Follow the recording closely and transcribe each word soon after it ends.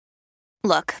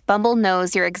Look, Bumble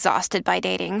knows you're exhausted by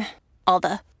dating. All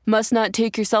the must not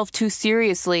take yourself too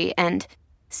seriously and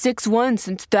 6'1"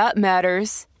 since that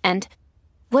matters. And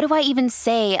what do I even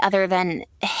say other than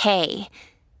hey?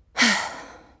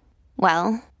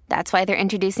 Well, that's why they're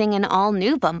introducing an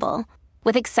all-new Bumble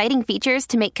with exciting features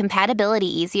to make compatibility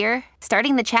easier,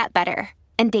 starting the chat better,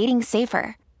 and dating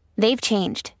safer. They've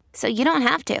changed, so you don't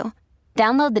have to.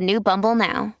 Download the new Bumble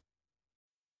now.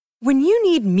 When you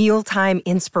need mealtime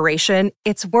inspiration,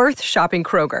 it's worth shopping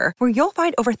Kroger, where you'll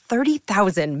find over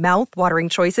 30,000 mouth-watering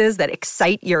choices that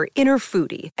excite your inner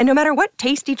foodie. And no matter what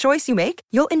tasty choice you make,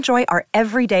 you'll enjoy our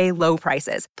everyday low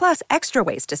prices, plus extra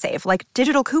ways to save, like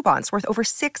digital coupons worth over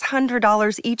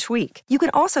 $600 each week. You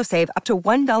can also save up to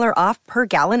 $1 off per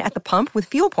gallon at the pump with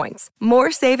fuel points.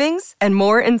 More savings and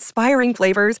more inspiring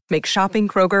flavors make shopping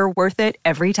Kroger worth it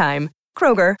every time.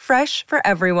 Kroger, fresh for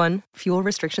everyone. Fuel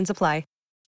restrictions apply.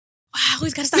 Wow,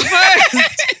 who's gonna start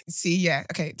first? See, yeah.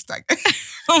 Okay, start.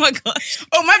 Oh my gosh.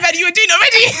 Oh, my bad, you were doing it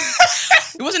already.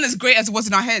 It wasn't as great as it was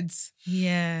in our heads.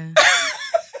 Yeah.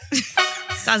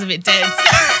 Sounds a bit dead.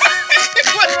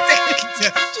 What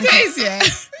dead? Today's, yeah.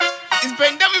 Is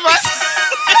Brent done with us?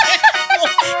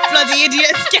 Bloody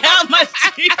idiots, get out of my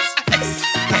street.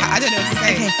 I don't know what to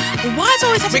say. Okay. Well, why do I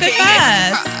always have to go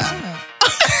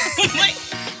first? Wait,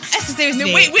 Esther, seriously.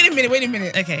 No, wait a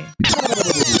minute. Okay.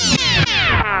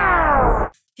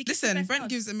 Listen, Brent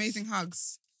gives amazing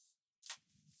hugs.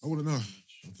 I wouldn't know,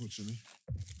 unfortunately.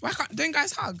 Don't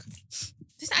guys hug?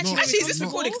 This actually, Is this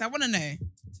recorded? Because I want to know.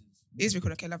 It is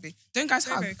recorded. Okay, lovely. Don't guys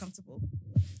hug? Very comfortable.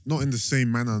 Not in the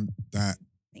same manner that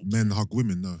men hug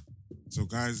women, no. So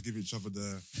guys give each other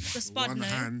the spud, one no?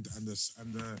 hand and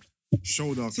the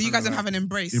shoulder. So you guys don't have an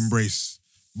embrace? Embrace.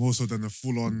 More so than the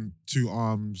full-on 2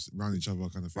 arms around each other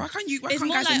kind of thing. Why can't It's guys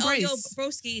more like, embrace? oh, yo,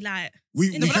 broski, like...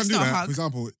 We but can that's do not a that. hug. For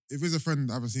example, if it's a friend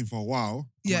I haven't seen for a while,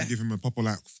 I Yeah. might give him a proper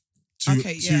like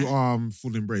Okay, yeah. 2-arm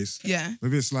full embrace. Yeah.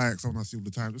 Maybe it's like someone I see all the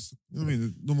time. Just, you know what I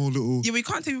mean? The normal little... Yeah, we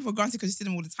can't take them for granted because you see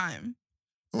them all the time.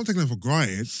 I'm not taking them for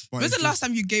granted. But When's it's the last just-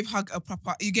 time you gave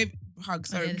you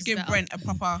gave Brent a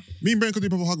proper... Me and Brent could do a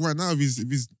proper hug right now if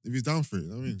he's down for it. You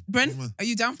know what I mean? Brent, Come on. are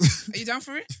you down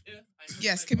for it?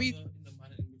 Yes, can we...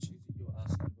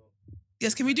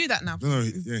 Yes, can we do that now? No,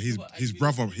 yeah, his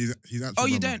brother. He's actually. Oh,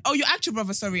 you brother. don't? Oh, your actual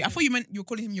brother, sorry. I thought you meant you were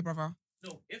calling him your brother.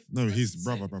 No, he's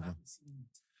brother.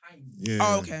 Yeah.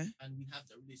 Oh, okay. And we have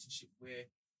that relationship where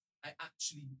I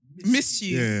actually Miss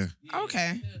you. Yeah.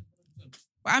 Okay.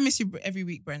 But I miss you every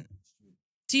week, Brent.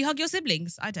 Do you hug your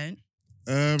siblings? I don't.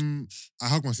 I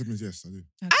hug my siblings. Yes, I do.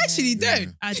 I actually don't.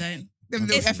 Yeah. I don't. Them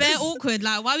little It's very effers. awkward.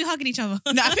 Like, why are we hugging each other?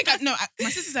 No, I think my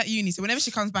sister's at uni, so whenever she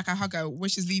comes back, I hug her. When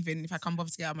she's leaving, if I can't bother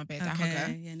to get out of my bed, I hug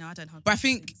her. Yeah, no, I don't hug. But I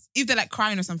think if they're like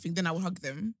crying or something, then I will hug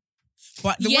them.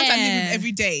 But the ones I live with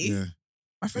every day, Yeah.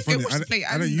 my friend It's funny, watch the play.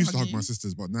 I don't used to hug you. my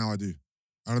sisters, but now I do.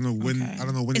 I don't know when. Okay. I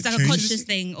don't know when It's it like a changed. conscious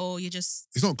thing, or you just...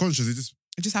 It's not conscious.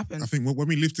 It just happened. I think when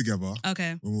we lived together,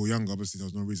 Okay. when we were younger, obviously there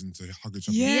was no reason to hug each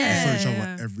other. Yeah. We saw each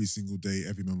other every single day,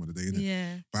 every moment of the day, innit?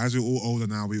 Yeah. But as we're all older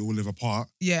now, we all live apart.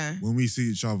 Yeah. When we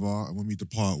see each other and when we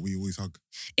depart, we always hug.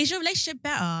 Is your relationship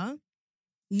better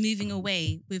moving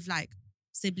away with like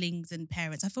siblings and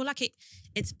parents? I feel like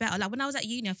it's better. Like when I was at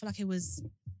uni, I feel like it was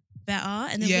better.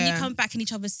 And then when you come back in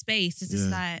each other's space, it's just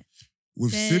like...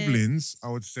 With siblings, I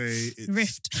would say it's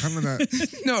rift. kind of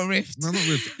that... Not a rift. No, not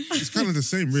rift. It's kind of the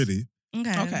same, really.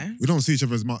 Okay. We don't see each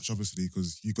other as much, obviously,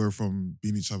 because you go from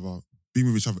being with each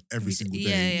other every single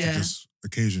day, yeah. to just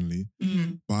occasionally.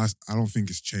 Mm-hmm. But I don't think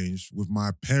it's changed. With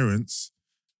my parents,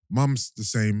 mum's the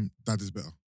same, dad is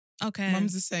better. Okay.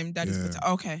 Mum's the same, daddy's Yeah. better.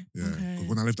 Okay. Yeah. 'Cause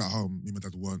when I lived at home, me and my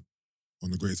dad weren't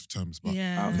on the greatest of terms. But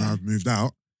Yeah. when I moved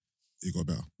out, it got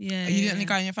better. Yeah. Are you the only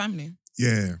guy in your family?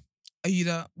 Yeah.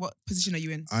 What position are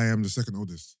you in? I am the second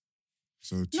oldest.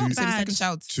 So Not So the bad. second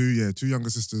child. two younger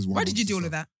sisters. One Why did older you do all sister.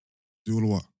 of that? Do all of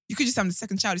what? You could just say I'm the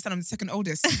second child. You said I'm the second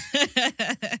oldest.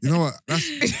 You know what?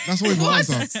 That's always my What?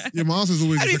 answer. Yeah, my answer is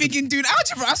always I the didn't second. think doing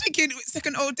algebra. I was thinking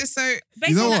second oldest. So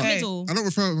Basically, know like what? middle. I don't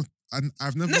refer.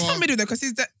 I've never. no, it's not middle though, because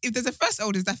if there's a first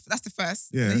oldest, that's the first.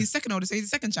 Yeah. And then he's second oldest, so he's the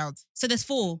second child. So there's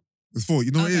 4. It's 4.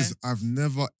 You know what it Okay. is? I've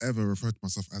never ever referred to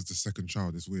myself as the second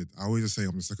child. It's weird. I always just say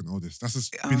I'm the second oldest. That's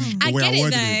just been the I way get I it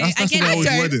worded though. it. That's I the get way I always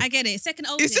it. worded it. I get it. Second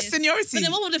oldest. It's just seniority. But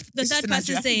then what will the It's third just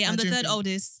person Nigerian- say? I'm the Nigerian third thing.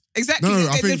 oldest. Exactly. No,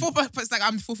 I the think- fourth person's like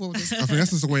I'm the fourth oldest. I think that's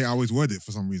just the way I always word it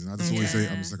for some reason. I just always say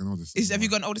I'm the second oldest. Have you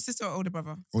got an older sister or older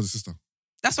brother? older sister?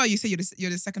 That's why you say you're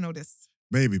the second oldest.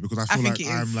 Maybe because I feel think like it is.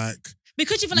 I'm like.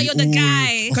 Because you feel like you're the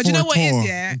guy. Because you know what it is,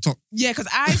 yeah? On top. Yeah, because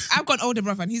I've got an older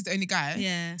brother and he's the only guy.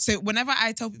 Yeah. So whenever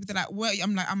I tell people, they're like, "Well,"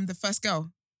 I'm like, I'm the first girl.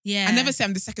 Yeah. I never say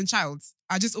I'm the second child.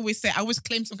 I just always say I always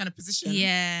claim some kind of position.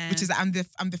 Yeah. Which is that I'm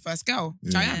the first girl,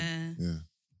 which I am.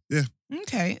 Yeah.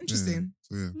 Okay, interesting.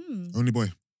 So yeah, Hmm. only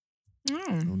boy.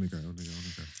 Mm. Only guy.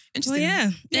 Interesting. Well,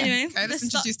 yeah. Anyway, Okay, let's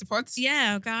introduce the pods.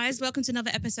 Yeah, guys, welcome to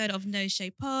another episode of No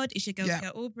Shade Pod. It's your girl, Yeah.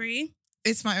 Kia Aubrey.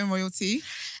 It's my own royalty.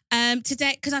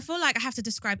 Today, because I feel like I have to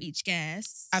describe each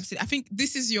guest. Absolutely. I think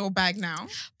this is your bag now.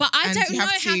 But I And don't you know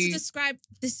have how to to- describe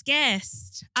this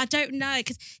guest. I don't know,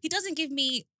 because he doesn't give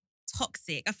me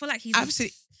toxic. I feel like he's...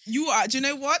 Absolutely. You are. Do you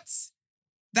know what?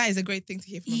 That is a great thing to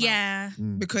hear from a man. Yeah.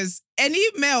 Because any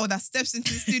male that steps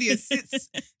into the studio and sits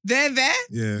there,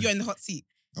 Yeah. you're in the hot seat.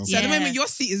 Okay. So at the Yeah. moment, your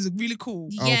seat is really cool.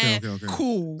 Oh, Yeah. okay.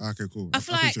 Cool. Okay, cool. I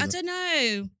feel like, appreciate I that. don't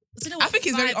know. I what think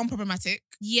he's very vibe- unproblematic.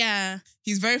 Yeah.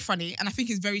 He's very funny, and I think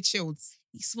he's very chilled.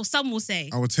 Well, some will say.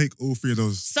 I would take all three of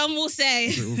those. Some will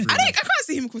say. Take all three of I those. can't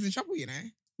see him causing trouble, you know.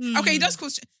 Hmm. Okay, he does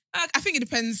cause. I think it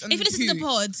depends on If you listen to the who.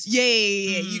 pod. Yeah.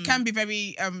 You Mm. can be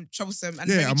very troublesome and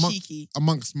Yeah, very cheeky.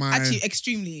 amongst my Actually,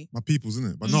 extremely. peoples,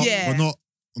 isn't it? But not Yeah. not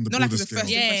on the Not like broader the scale.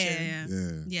 first Yeah.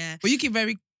 impression. Yeah. But you keep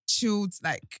very chilled.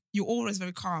 Like you're always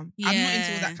very calm. I'm not into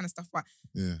all Yeah. that kind of stuff. But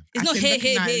Yeah. It's I not can here.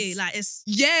 recognise- Like, it's...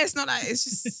 yeah, it's not like it's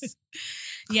just.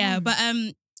 Yeah, calm. but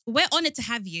we're honoured to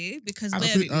have you because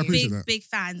Absolutely. we're I appreciate big, that. big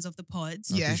fans of the pod.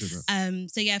 I Yes. appreciate that.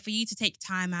 So yeah, for you to take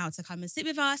time out to come and sit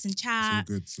with us and It's all chat.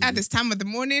 good. It's all At good. this time of the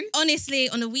morning, Honestly,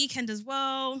 on the weekend as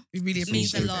well. we really It's all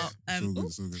means a good. appreciate lot. it. It's all ooh. good.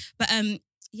 It's all good. But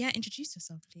yeah, introduce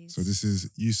yourself, please. So this is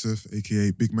Yusuf,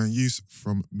 aka Big Man Yus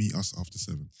from Meet Us After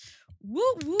 7. Woo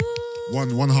woo.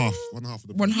 One half of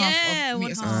the One pod. half Yeah, of one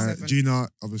Meet Us half. After 7. Gina,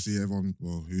 obviously everyone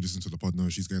who listens to the pod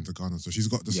knows she's going to Ghana, so she's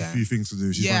got just Yeah. a few things to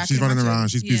do. She's, Yeah, I she's can running imagine. around,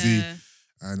 she's busy, Yeah,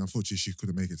 and unfortunately she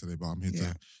couldn't make it today. But I'm here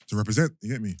Yeah. to represent. You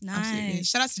get me? Absolutely. nice.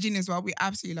 Shout out to Gina as well. We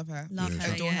absolutely love her. Love Yeah,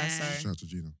 her. adore Yeah. her. So Shout out to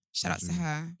Gina. shout out to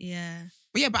her. Yeah.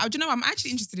 But yeah, but do you know, I'm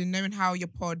actually interested in knowing how your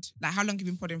pod, like how long you've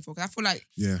been podding for. Because I feel like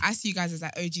Yeah, I see you guys as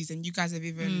like OGs, and you guys have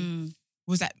even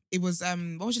what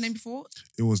was your name before?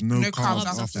 it was no, No carbs carbs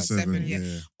after after 7. 7, Yeah.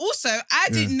 yeah. Also, I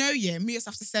didn't know. Meet Us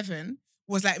After 7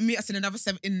 was like meet us in another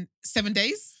 7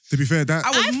 days. To be fair, that I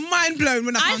was mind blown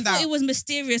when I I found thought out. it was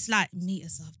mysterious, like meet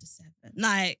us after 7.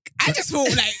 Like, I just thought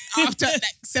like after like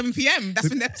 7 p.m. That's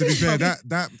when the to be fair,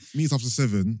 that Meet After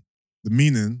 7, the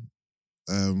meaning,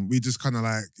 we just kind of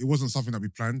like, it wasn't something that we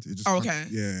planned. It just Oh, kinda- okay.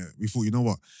 yeah, we thought, you know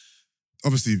what?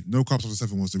 Obviously, No Carbs After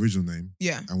 7 was the original name.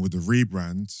 Yeah. And with the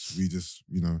rebrand, we just,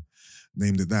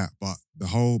 named it that. But the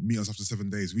whole Meet Us After 7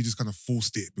 days, we just kind of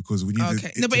forced it because we needed Okay.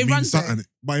 it No, but to it mean runs something. there.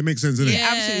 But it makes sense, doesn't Yeah,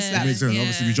 it? absolutely It slaps. makes sense.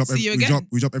 Obviously, we drop, See you we again.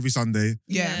 drop every Sunday,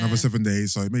 Yeah. another 7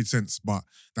 days. So it made sense. But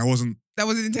that wasn't That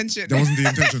was the intention. the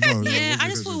intention. No, that yeah, wasn't I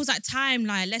the just thought it intention. was like time,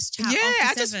 like let's chat Yeah, I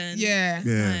after just 7. yeah.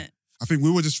 Yeah. Like, I think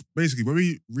we were just basically when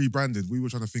we rebranded, we were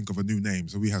trying to think of a new name.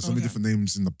 So we had so many Okay. different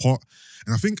names in the pot.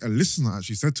 And I think a listener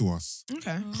actually said to us, Okay.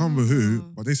 I can't remember who,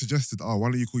 Oh. but they suggested, why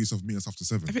don't you call yourself Meet Us After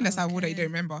 7? I think that's how that you Okay. don't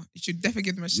remember. You should definitely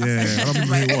give them a shout. Yeah, I don't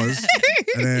remember who it was.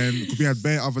 And then because we had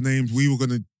bare other names, we were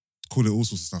going to call it all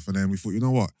sorts of stuff. And then we thought, you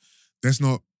know what? Let's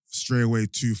not stray away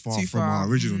too far Too from far. our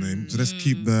original name. So let's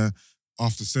keep the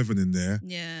After 7 in there.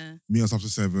 yeah. Meet Us After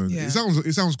 7. Yeah. It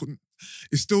sounds good.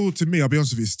 It's still, to me, I'll be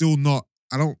honest with you, it's still not,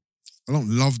 I don't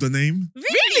love the name.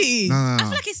 Really? Nah. I feel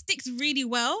like it sticks really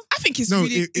well. I think it's No,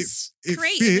 really it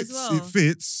creative as fits. well. It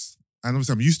fits, and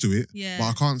obviously I'm used to it. Yeah. But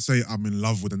I can't say I'm in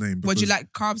love with the name. Would you because-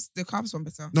 like the carbs one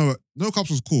better? No, No Carbs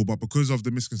was cool, but because of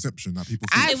the misconception that people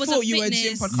think. I It was thought a you were a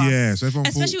gym fitness. podcast. Yeah, so everyone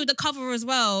Especially thought. with the cover as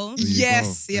well. There you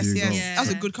Yes, go. yes, There you yes. go. Yeah. That was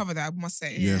a good cover there, I must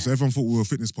say. Yeah, Yeah. so everyone thought we were a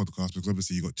fitness podcast because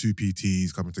obviously you got two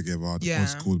PTs coming together. The Yeah.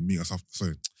 pod's called Meet Us After.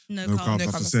 Sorry, No, No carbs. Carbs No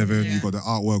After Carbs 7. yeah. You got the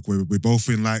artwork where we're both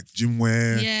in like gym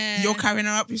wear. Yeah. You're carrying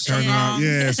her up, you're strong Carrying out. arms.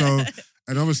 Yeah, so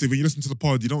and obviously when you listen to the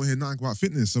pod, you don't hear nothing about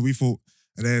fitness. So we thought,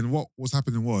 and then what was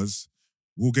happening was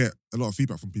we'll get a lot of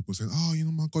feedback from people saying, "Oh, you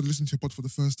know, my God, listen to your pod for the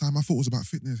first time. I thought it was about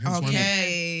fitness." Hence why I'm-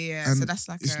 Okay, yeah. So And that's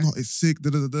like it's not, it's sick,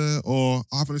 or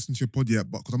I haven't listened to your pod yet,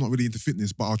 but because I'm not really into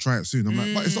fitness, but I'll try it soon. I'm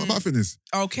like, but it's not about fitness.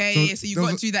 Okay, so you've there got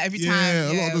to was do that every yeah,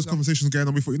 time. a lot of those conversations going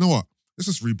on. We thought, you know what? Let's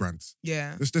just rebrand.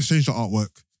 Yeah, Let's change the artwork,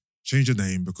 change the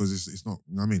name because it's not,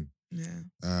 you know what I mean?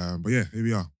 yeah. But yeah, here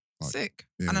we are. Like, Sick.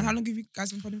 yeah. And then how long have you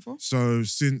guys been podding for? So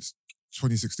since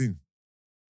 2016.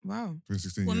 Wow.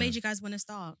 2016, What yeah. made you guys want to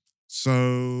start?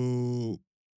 So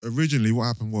originally what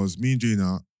happened was me and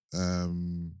Gina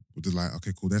we did like,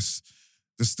 okay, cool, let's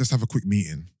have a quick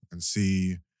meeting and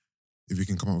see if we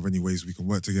can come up with any ways we can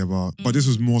work together. But this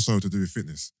was more so to do with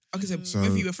fitness. Okay, so, So-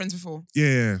 both of you were friends before.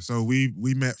 Yeah, so we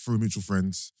met through mutual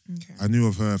friends. Okay. I knew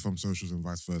of her from socials and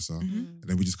vice versa. Mhm. And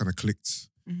then we just kind of clicked,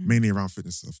 Mhm. mainly around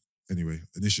fitness stuff. Anyway,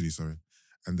 initially, sorry.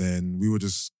 And then we were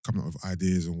just coming up with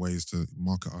ideas and ways to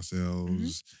market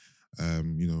ourselves.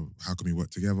 You know, how can we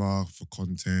work together for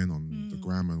content on the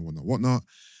gram and whatnot.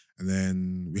 And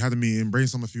then we had a meeting,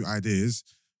 brainstormed a few ideas.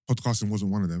 podcasting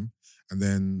wasn't one of them. And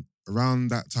then around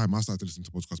that time, I started to listen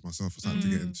to podcasts myself. I started to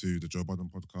get into the Joe Budden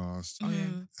podcast. Oh,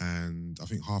 yeah. And I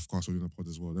think Halfcast were doing a pod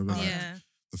as well. They were like Yeah.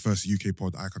 the first UK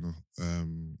pod I kind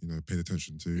of, paid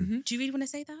attention to. Mm-hmm. Do you really want to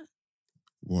say that?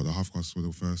 What, the Halfcast were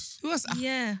the first? Who else?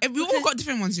 Yeah. We all got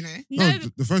different ones, No,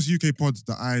 The first UK pod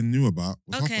that I knew about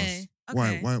was Okay, Halfcast. Why?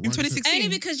 okay. Why? In 2016. only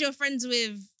because you're friends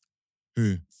with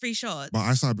Who? Free Shots. But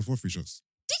I started before Free Shots.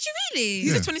 Did you really? He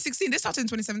said Yeah. 2016. They started in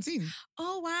 2017.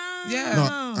 Oh wow. Yeah.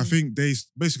 No, I think they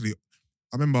basically.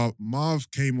 I remember Marv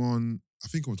came on. I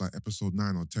think it was like episode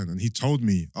 9 or 10, and he told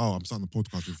me, "Oh, I'm starting a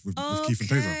podcast with Keith and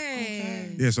Taser."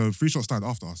 Okay. Yeah, so Free Shot started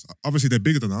after us. Obviously, they're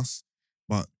bigger than us,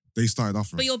 but they started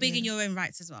after But us. you're big in your own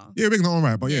rights as well. Yeah, big in their own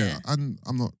right, but Yeah. yeah,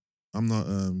 I'm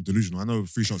not delusional. I know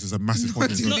Free Shots is a massive Not podcast.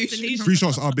 Not delusional. delusional. Free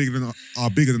Shots are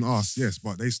bigger than us, yes,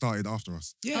 but they started after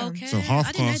us. Yeah. Okay. So I didn't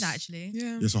know Halfcast- that actually.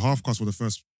 Yeah. Yeah, so Halfcast were the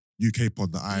first UK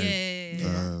pod that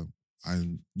Yeah. I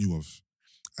knew of,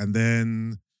 and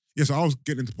then so I was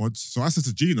getting into pods. So I said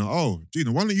to Gina, "Oh,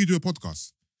 Gina, why don't you do a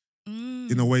podcast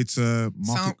in a way to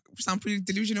market?" Sound pretty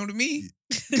delusional to me.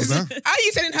 What's that? How are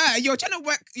you telling her you're trying to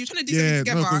work? You're trying to do Yeah,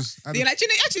 something no, together. 'cause at You're like,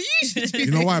 Gina, actually, you should.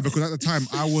 You know why? Because at the time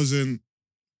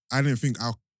I didn't think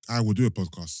I would do a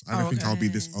podcast. I didn't think I would be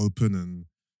this okay. open and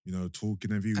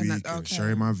talking every And week that- and okay.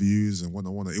 sharing my views and what.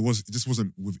 It just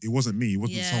wasn't me. It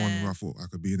wasn't someone who I thought I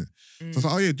could be in it. So I was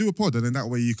like, oh yeah, do a pod, and then that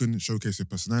way you can showcase your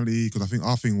personality. Because I think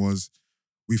our thing was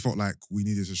we felt like we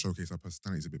needed to showcase our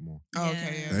personalities a bit more. Oh,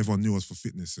 okay, That yeah. everyone knew us for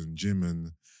fitness and gym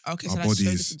and Okay, our so that's show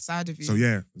bodies. different side of you. so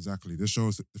yeah, exactly. This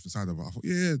shows a different side of it. I thought,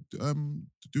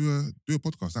 do a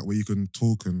podcast. That way you can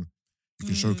talk and you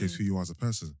can showcase who you are as a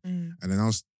person. Mm. And then I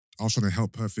was trying to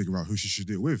help her figure out who she should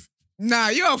do it with. Nah,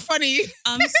 you're funny.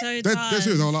 I'm so That's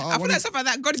it. I was like, I feel like stuff like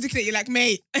that. God is looking at you like,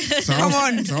 mate. so Come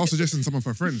on. So I was suggesting someone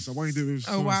for friends. So why don't you do it with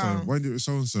Oh, so-and-so? wow. Why don't you do it with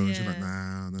so-and-so? And she was like, Yeah.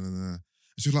 nah. And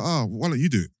she was like, oh, why don't you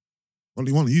do it? Why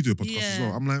don't you do a podcast as Yeah.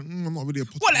 well? I'm like, I'm not really a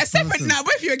podcast What, like separate person. now?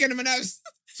 Both of you are getting on my nerves.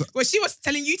 So- Well, she was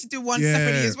telling you to do one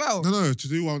separately as well. No, to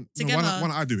do one. No, why Together.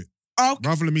 don't I do it? Oh,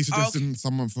 Rather than me suggesting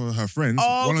someone for her friends, Oh,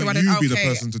 why okay, don't well you then- be the okay.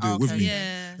 person to do it with Okay. me?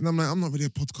 Yeah. And I'm like, I'm not really a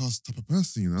podcast type of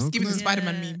person, you know? give me the Can I-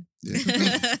 Spider-Man meme.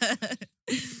 Yeah,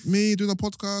 me doing a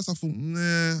podcast, I thought,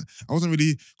 nah. I wasn't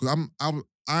really, because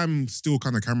I'm still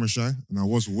kind of camera shy, and I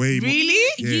was way more.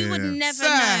 Really? You would Yeah. never Sir.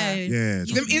 know. Yeah. Them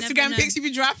Never Instagram know. pics you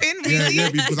be dropping? Yeah, Really? yeah,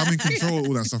 because I'm in control of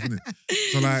all that stuff, innit?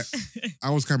 So like, I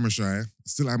was camera shy.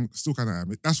 I'm still kind of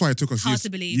am. That's why it took us Hard years to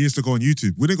believe. years to go on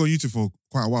YouTube. We didn't go on YouTube for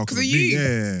quite a while. 'Cause of me. you?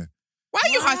 Yeah. Why are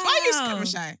you hard? Why are you Wow. camera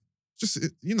shy? Just,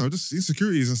 just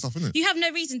insecurities and stuff, innit? You have no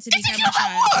reason to be Insecure camera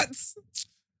shy. about what?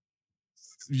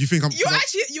 You think I'm...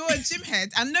 You're a gym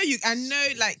head. I know,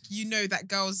 like, you know that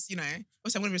girls, also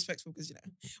I'm going to be respectful because,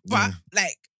 but Yeah.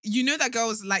 like, you know that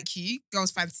girls like you,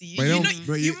 girls fancy you. But You it know, don't-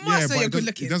 but you yeah, must know but you're it good does-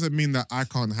 looking. It doesn't mean that I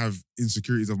can't have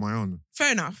insecurities of my own.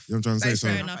 Fair enough. You know what I'm trying to That say? is So,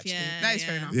 fair Fair enough, enough, actually. yeah, That is yeah.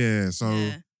 fair enough. yeah, so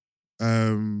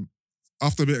Yeah.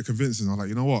 after a bit of convincing, I was like,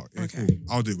 you know what? Yeah, Okay. cool.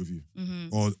 I'll do it with you. Mhm.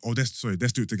 Or let's do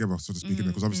it together, so to speak, Mhm,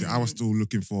 because obviously I was still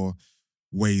looking for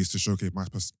ways to showcase my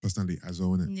personality as well,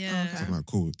 innit? Yeah. Okay. So I'm like,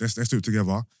 cool, let's do it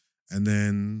together. And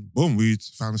then, boom, we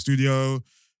found a studio.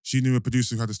 She knew a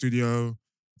producer who had a studio.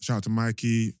 Shout out to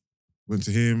Mikey. Went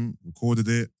to him, recorded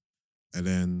it, and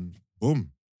then,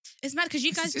 boom. It's mad because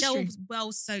you This guys is gel history.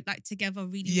 well, so like together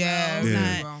really Yeah. well. Yeah.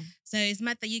 like- Really well. So it's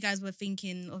mad that you guys were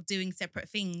thinking of doing separate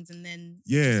things and then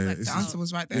Yeah, it just worked it's- The out. answer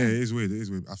was right Yeah, there. it is weird. It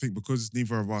is weird. I think because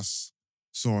neither of us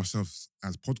saw ourselves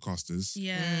as podcasters,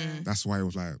 Yeah. that's why it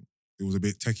was a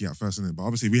bit techie at first, innit? But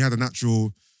obviously we had a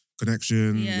natural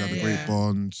connection. We had a Yeah. great Yeah.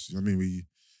 bond. You know what I mean?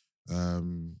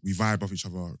 We vibe off each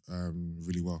other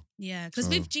really well. Yeah. Because So-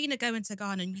 with Gina going to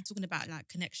Ghana and you talking about like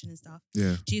connection and stuff,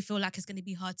 Yeah. do you feel like it's going to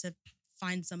be hard to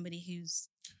find somebody who's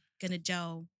going to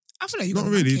gel? I feel like you Not got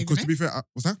a man really, cave, because to innit? be fair,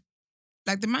 what's that?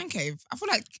 Like the man cave. I feel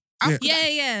like Yeah.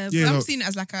 Yeah. Yeah, I'm no. seeing it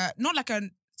as like not like a.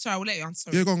 Sorry, I will let you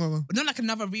answer. Sorry. Yeah, go on. But not like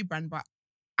another rebrand, but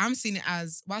I'm seeing it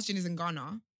as whilst Jenny's in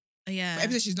Ghana, Yeah. for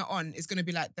episode she's not on, it's gonna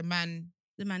be like the man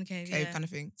The man cave. cave Yeah. kind of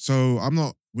thing. So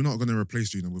we're not going to replace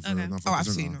Gina with Okay. another Oh,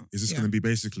 absolutely presenter. not. It's just Yeah. going to be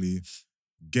basically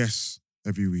guests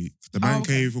every week. The man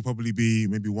okay. cave will probably be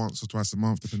maybe once or twice a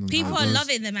month, depending on People how it are goes.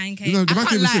 loving the man cave. You know, the I man can't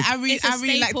cave is lie, sick. It's a I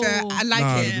really like the. staple. I like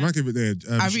Nah, it. the man cave is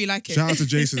there. I really like it. Shout out to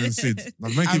Jason and Sid. Nah,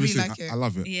 the man I cave is really sick. like it. I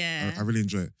love it. Yeah. I really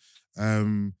enjoy it.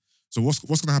 So what's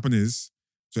going to happen is,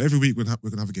 so every week we're going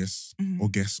to have a guest Mhm. or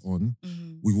guests on.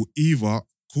 Mhm. We will either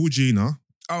call Gina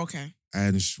Oh, okay.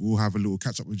 and we'll have a little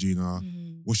catch up with Gina.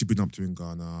 Mhm. What she been up to in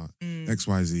Ghana, Mm.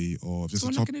 XYZ, or if there's a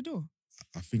Someone top. knocking the door.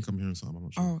 I think I'm hearing something. I'm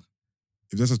not sure. Oh,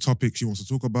 If there's a topic she wants to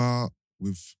talk about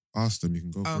with us, then we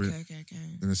can go for it. okay.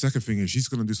 Then the second thing is she's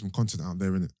going to do some content out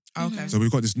there, innit? Okay. So we've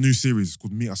got this new series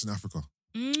called Meet Us in Africa.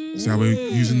 See how we're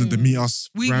using the Meet Us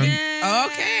brand?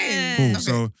 Okay. Cool. Okay.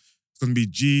 So it's going to be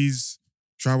G's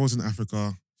travels in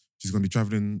Africa. She's going to be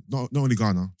traveling, not only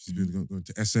Ghana, she's been going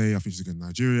to SA, I think she's going to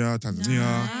Nigeria, Tanzania.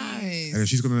 Nice. And then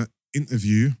she's going to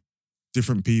interview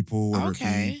different people, whether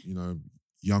Okay. it be,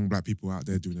 young black people out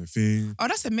there doing their thing, Oh,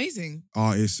 that's amazing.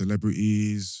 artists,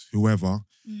 celebrities, whoever.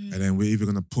 And then we're either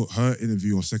going to put her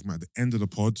interview or segment at the end of the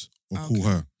pod or call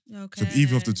her. Okay. So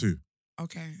either of the two.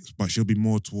 Okay. But she'll be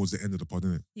more towards the end of the pod,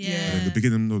 innit? Yeah. And then the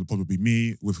beginning of the pod will be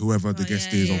me with whoever the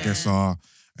guest is or guests are.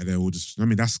 And then we'll just,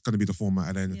 that's going to be the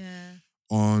format. And then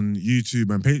on YouTube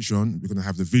and Patreon, we're going to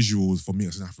have the visuals for Meet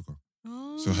Us in Africa.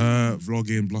 Oh. So her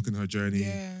vlogging, blocking her journey.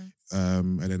 Yeah.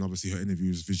 And then obviously her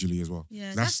interviews visually as well.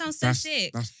 Yeah, that sounds so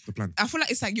sick. That's the plan. I feel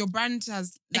like it's like your brand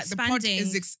has like Expanding. the pod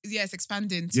is it's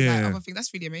expanding to like other things.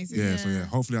 That's really amazing. Yeah, so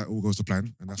hopefully that all goes to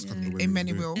plan, and that's kind of the way. Amen.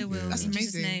 we're It will. doing It will. That's In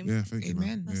Jesus' amazing. name. Yeah, thank you, man.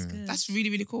 Amen. That's Yeah. good. That's really,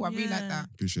 really cool. I really like that.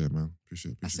 Appreciate it, man.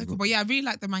 Appreciate That's so it. cool. But yeah, I really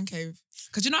like the man cave.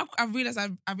 Because I realized I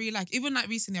really like, even like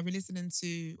recently I've been listening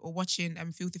to or watching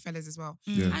Filthy Fellas as well.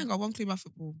 Yeah. I ain't got one clue about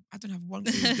football. I don't have one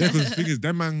clue. Yeah, because the thing is,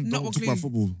 them man Not don't one talk about clue.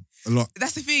 football a lot.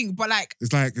 That's the thing. But like,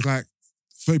 It's like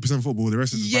 30% football, the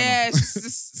rest is just yeah, banter. it's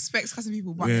just specs cussing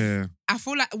people. But Yeah, I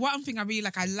feel like one thing I really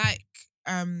like, I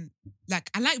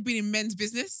like being in men's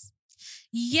business.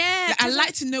 Yeah. Like, I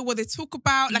like to know what they talk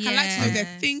about. Like I like to know their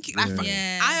Yeah. thinking. Yeah. Like,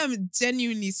 Yeah. I am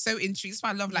genuinely so intrigued. That's why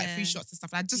I love like free shots and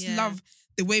stuff. I just love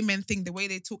the way men think, the way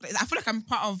they talk. Like, I feel like I'm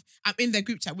in their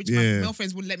group chat, which my male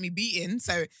friends wouldn't let me be in.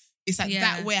 So it's like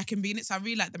that way I can be in it. So I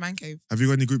really like the man cave. Have you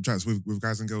got any group chats with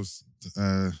guys and girls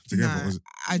together? Nah, Was it-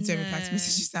 I don't reply to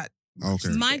messages that. Oh, okay.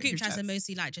 My group chats are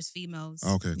mostly like just females.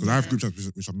 Oh, okay, because I have group chats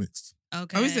which are mixed.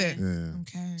 Okay. Oh, is it? Yeah.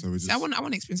 Okay. So we See, just I want to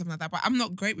experience something like that, but I'm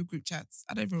not great with group chats.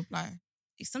 I don't even reply.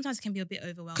 Sometimes it can be a bit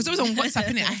overwhelming. Because I was on WhatsApp,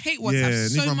 innit? I hate WhatsApp yeah,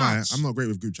 so neither am I. much. I'm not great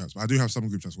with group chats, but I do have some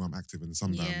group chats where I'm active and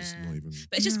sometimes Yeah. not even.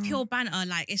 But it's just pure banter.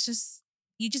 Like, it's just,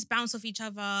 you just bounce off each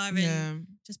other and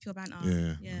just pure banter.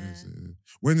 Yeah. Yeah.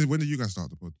 When did you guys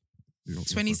start the pod?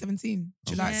 2017.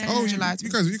 July. Yeah. 2nd Oh, July. you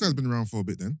guys been around for a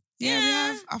bit then. Yeah, we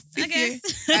have our fifth I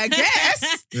guess. year. I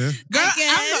guess. Yeah. Girl, I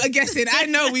guess. I'm not guessing. I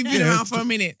know we've been Yeah. around for a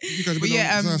minute. You guys have But been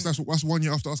yeah, on, that's 1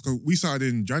 year after us. 'Cause we started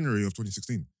in January of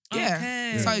 2016. Yeah.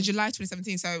 Okay. So July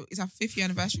 2017. So it's our 5th year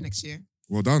anniversary next year.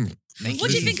 Well done. Thank What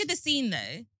do you Congratulations. think of the scene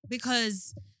though?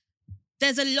 Because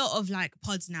there's a lot of like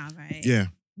pods now, right? Yeah.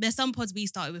 There's some pods we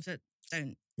started with that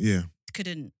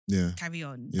couldn't Yeah. carry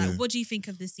on. Yeah. Like, what do you think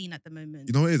of the scene at the moment?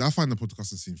 You know what it is? I find the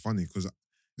podcasting scene funny because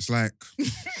it's like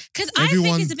Because I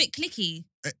everyone- think it's a bit clicky.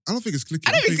 I don't think it's clicky.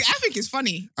 I think it's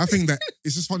funny. I think that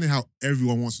it's just funny how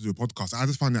everyone wants to do a podcast. I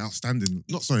just find it outstanding.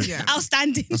 Not sorry. Yeah.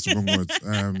 Outstanding. That's the wrong word.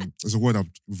 There's a word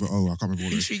with I can't remember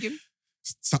what it is. Intriguing.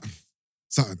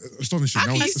 Astonishing. How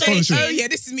That can you was say, astonishing. oh yeah,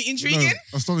 this is me intriguing?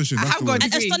 No, astonishing. I That's have the got word. a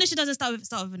degree. Astonishing doesn't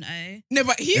start with an O. No,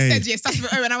 but he Hey. said yes, that's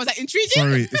with O, and I was like, intriguing?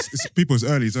 Sorry, it's people. It's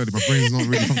early. My brain's not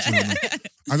really functioning. Right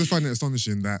now. I just find it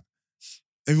astonishing that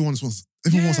everyone wants a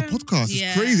podcast. It's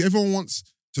Yeah. crazy. Everyone wants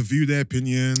to view their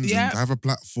opinions Yeah. and to have a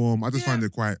platform. I just find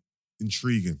it quite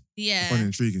intriguing. I find it Yeah.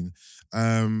 intriguing.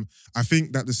 I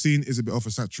think that the scene is a bit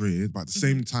oversaturated, but at the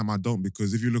same time, I don't,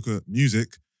 because if you look at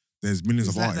music, there's millions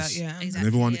It's of like artists. that, yeah. And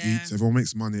everyone yeah. eats, everyone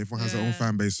makes money, everyone has their own Yeah.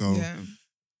 fan base, so Yeah.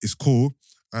 it's cool.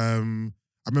 I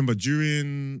remember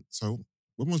when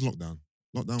was lockdown?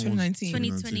 Lockdown 2019.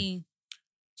 2020.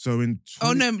 So in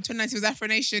Oh no, 2019 was Afro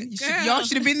Nation. Girl. Y'all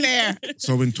should have been there.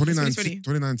 So in 2020.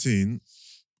 2019,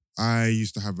 I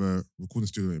used to have a recording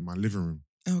studio in my living room.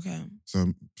 Okay.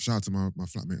 So shout out to my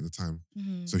flatmate at the time.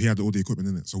 Mhm. So he had all the equipment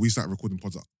in it. So we started recording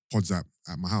pods at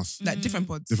my house. Like different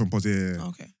pods. Different pods, yeah.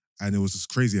 Okay. And it was just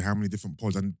crazy how many different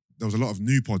pods. And there was a lot of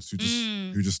new pods who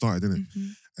just started in it.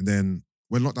 Mhm. And then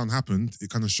when lockdown happened, it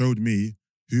kind of showed me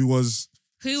who was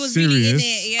Who was really in serious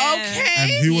it? Yeah. Okay.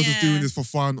 and who was just Yeah. doing this for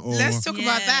fun. Or Let's talk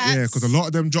about Yeah. that. yeah, because a lot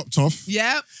of them dropped off.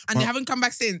 Yep. And But they haven't come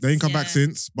back since. They ain't come back Yeah.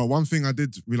 since. But one thing I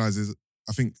did realize is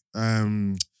I think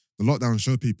the lockdown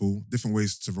showed people different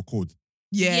ways to record.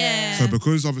 Yeah. Yeah. So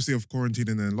because obviously of quarantine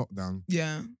and then lockdown,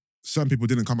 Yeah. certain people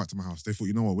didn't come back to my house. They thought,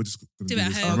 you know what, we're just going to Do do it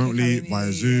at this home. remotely Okay, via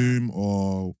yeah. Zoom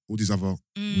or all these other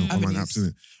online Avenues. apps in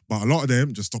it. But a lot of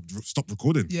them just stopped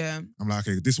recording. Yeah. I'm like,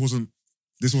 okay, this wasn't.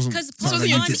 Because something pods that wasn't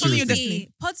you aren't took this wasn't your seriously. destiny.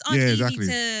 easy. Pods aren't Yeah, easy exactly.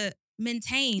 to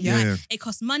maintain. Yeah. Like, it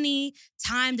costs money,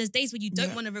 time. There's days where you don't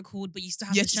Yeah. want to record, but you still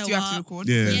have Yes, to you show do have to up. record.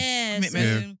 Yeah. Yeah,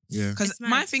 Commitment. so Yeah, Because It's mad.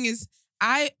 my thing is,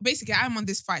 I'm on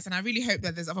this fight, and I really hope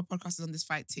that there's other podcasters on this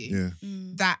fight too. yeah,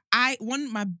 That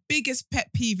my biggest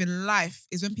pet peeve in life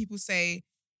is when people say,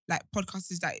 like,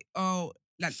 podcasters that, oh,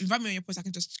 like, invite me on your podcast, I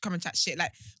can just come and chat shit.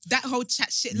 Like, that whole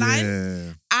chat shit line,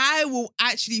 yeah. I will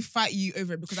actually fight you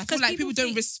over it because I feel 'Cause like people people don't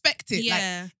think- respect it. Like,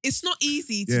 yeah. it's not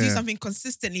easy to do Yeah. something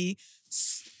consistently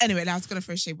Anyway, I was gonna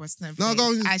throw shade, but it's never. No,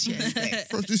 go. Actually,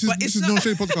 this is no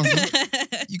shade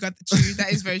podcast. You got the truth.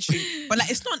 That is very true. But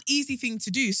like, it's not an easy thing to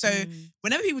do. So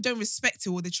whenever people don't respect it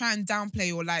or they try and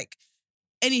downplay or like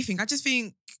anything, I just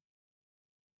think.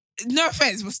 No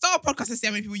offense, but start a podcast and see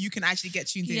how many people you can actually get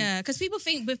tuned in. Yeah, because people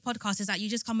think with podcasts is like you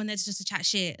just come on there just to chat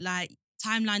shit, like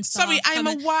timeline stuff. Sorry, I'm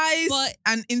a wise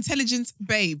and intelligent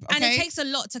babe. Okay? And it takes a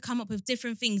lot to come up with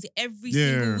different things every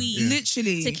single week,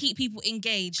 literally, to keep people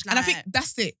engaged. Like, and I think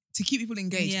that's it, to keep people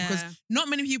engaged, because not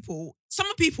many people. Some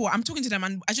people, I'm talking to them,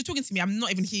 and as you're talking to me, I'm not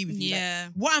even here with you. Yeah,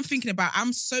 like, what I'm thinking about,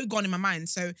 I'm so gone in my mind.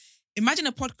 So imagine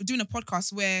doing a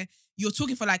podcast where you're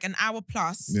talking for like an hour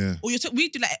plus, or we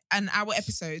do like an hour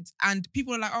episode, and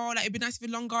people are like, oh, like it'd be nice if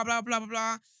it's longer, blah blah blah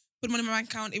blah. Put money in my bank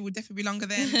account, it would definitely be longer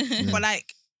then. But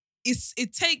like,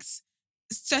 it takes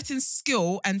certain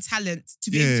skill and talent to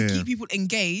be able to keep people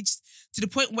engaged to the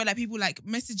point where like people like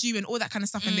message you and all that kind of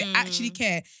stuff, and they actually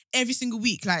care every single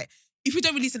week. Like, if we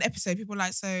don't release an episode, people are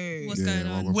like, so what's going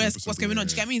on? What's going on?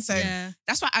 Do you get what I mean? So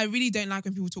that's why I really don't like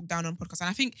when people talk down on podcasts.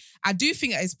 And I do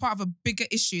think it's part of a bigger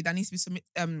issue that needs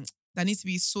to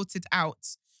be sorted out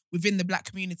within the Black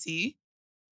community.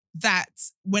 That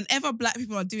whenever Black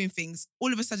people are doing things,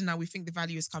 all of a sudden now we think the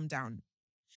value has come down.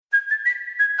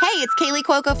 Hey, it's Kaylee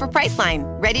Cuoco for Priceline.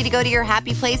 Ready to go to your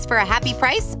happy place for a happy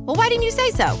price? Well, why didn't you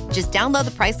say so? Just download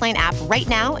the Priceline app right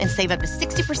now and save up to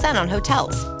 60% on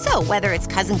hotels. So whether it's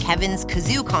Cousin Kevin's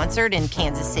Kazoo Concert in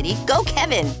Kansas City, go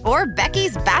Kevin, or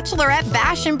Becky's Bachelorette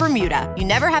Bash in Bermuda, you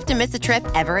never have to miss a trip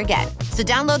ever again. So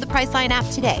download the Priceline app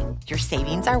today. Your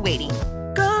savings are waiting.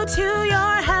 Go to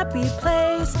your happy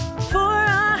place for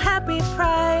a happy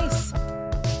price.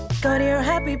 Go to your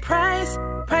happy price,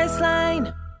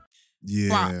 Priceline.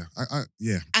 Yeah,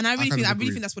 and I really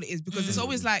think that's what it is, because it's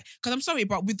always like, because I'm sorry,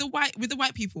 but with the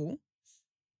white people,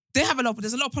 they have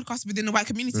there's a lot of podcasts within the white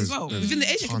community as well, within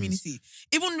the Asian community.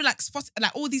 Even with like spots,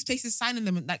 like all these places signing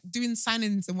them, like doing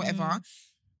signings and whatever,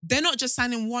 they're not just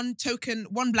signing one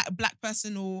black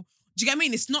person, or do you get what I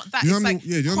mean? It's not that. You know it's what like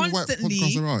you know constantly.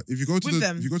 White podcasts are right. If you go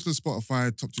to the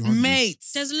Spotify top 200, mate,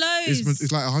 there's loads.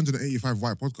 It's like 185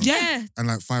 white podcasts. Yeah, and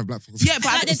like 5 black podcasts. Yeah, but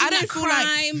I don't feel like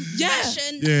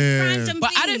random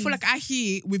but I don't things. feel like I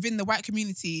hear within the white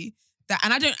community that,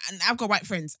 and I've got white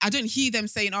friends. I don't hear them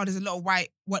saying, "Oh, there's a lot of white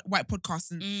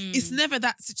podcasts," and it's never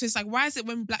that. It's just like, why is it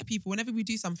when Black people, whenever we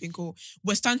do something or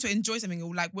we're starting to enjoy something,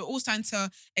 or like we're all starting to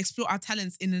explore our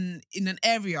talents in an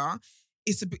area,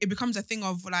 it becomes a thing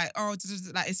of like, oh,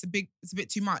 like it's a bit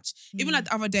too much. Even like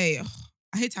the other day,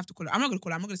 I hate to have to call her. I'm not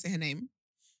going to say her name,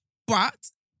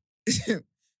 but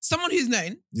someone who's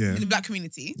known in the Black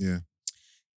community,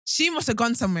 she must have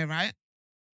gone somewhere, right,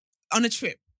 on a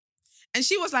trip, and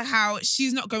she was like, how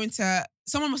she's not going to.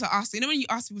 Someone must have asked her. You know when you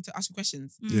ask people to ask you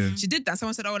questions? Yeah. She did that.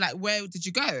 Someone said, oh, like, where did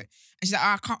you go? And she's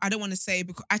like, oh, I don't want to say,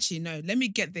 because actually, no, let me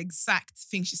get the exact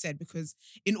thing she said, because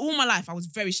in all my life, I was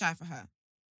very shy for her.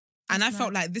 And I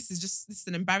felt like this is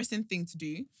an embarrassing thing to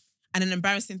do and an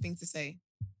embarrassing thing to say.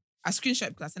 I screenshot it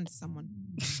because I sent it to someone.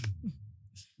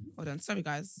 Hold on. Sorry,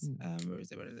 guys. Where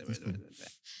is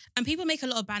it? And people make a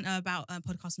lot of banter about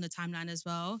podcasts on the timeline as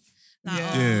well. Like,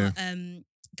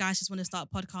 guys just want to start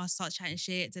a podcast, start chatting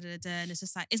shit, and it's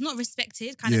just like, it's not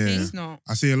respected kind of thing. It's not.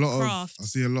 I see a lot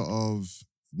of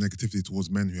negativity towards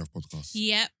men who have podcasts.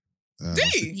 Yep.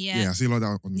 Do you? Yeah. I see a lot of that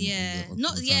on on the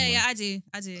timeline.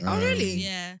 I do. Oh, really?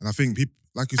 Yeah. And I think people,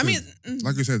 like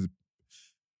you said,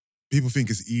 people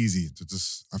think it's easy to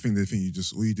just. I think they think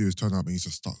all you do is turn up and you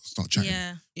just start chatting.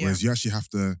 Yeah. Whereas you actually have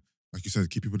to, like you said,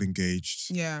 keep people engaged.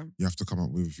 Yeah. You have to come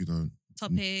up with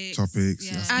topics.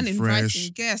 Yeah. And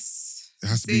inviting guests. It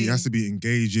has to be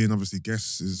engaging. Obviously,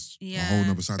 guests is a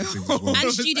whole other side of things as well.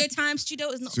 And studio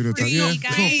is not free. Yeah, guys.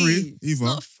 it's not free either. It's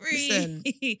not free. Listen,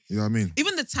 you know what I mean?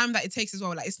 Even the time that it takes as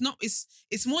well. Like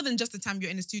it's more than just the time you're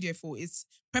in the studio for. It's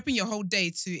prepping your whole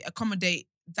day to accommodate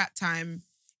that time.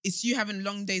 It's you having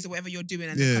long days or whatever you're doing,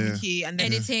 and then coming here and then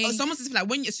editing. It's almost as if like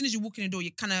as soon as you walk in the door,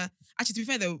 you kind of actually, to be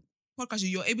fair though, podcast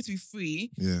you're able to be free.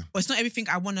 Yeah. But it's not everything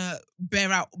I want to bear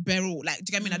all. Like, do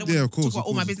you get what I mean? I don't want to talk about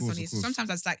all my business on here. So sometimes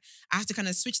that's like I have to kind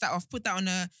of switch that off, put that on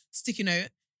a sticky note,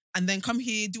 and then come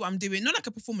here, do what I'm doing. Not like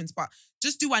a performance, but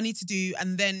just do what I need to do,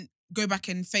 and then go back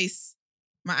and face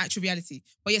my actual reality.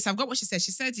 But yes, I've got what she said.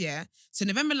 She said, so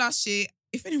November last year,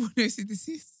 if anyone knows who this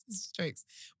is, it's jokes.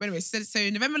 But anyway, so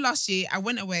November last year, I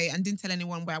went away and didn't tell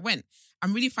anyone where I went.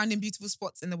 I'm really finding beautiful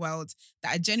spots in the world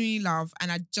that I genuinely love,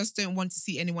 and I just don't want to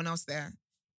see anyone else there.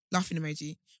 Laughing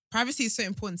emoji. Privacy is so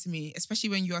important to me, especially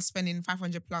when you are spending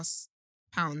 £500 plus.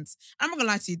 I'm not gonna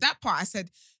lie to you. That part I said,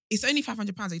 it's only £500.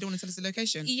 You don't want to tell us the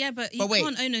location. Yeah, but you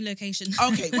can't own a location.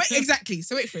 Okay, wait, exactly.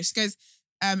 So wait for it. She goes,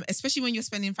 especially when you're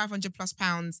spending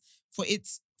 £500+ for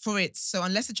it. So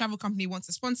unless a travel company wants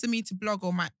to sponsor me to blog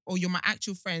or you're my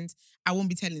actual friend, I won't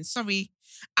be telling. Sorry.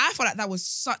 I felt like that was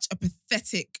such a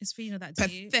pathetic thing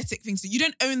to do. You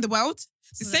don't own the world.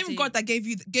 It's the same God that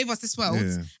gave us this world,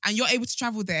 and you're able to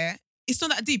travel there. It's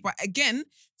not that deep. But again,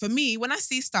 for me, when I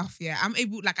see stuff,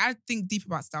 I think deep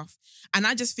about stuff. And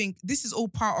I just think this is all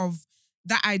part of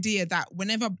that idea that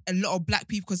whenever a lot of black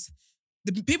people, because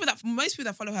most people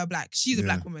that follow her are black, she's a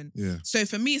black woman. Yeah. So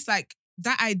for me, it's like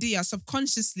that idea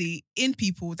subconsciously in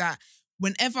people that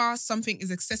whenever something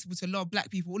is accessible to a lot of black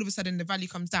people, all of a sudden the value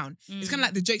comes down. It's kind of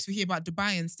like the jokes we hear about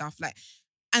Dubai and stuff.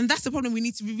 And that's the problem.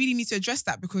 We really need to address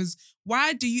that, because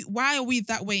why are we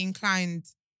that way inclined?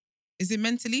 Is it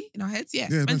mentally in our heads? Yeah.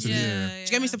 Yeah, mentally, yeah. Do you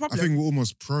get me? It's the problem. I think we're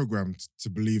almost programmed to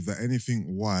believe that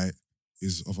anything white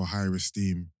is of a higher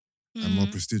esteem and more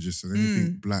prestigious, and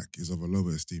anything black is of a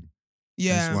lower esteem.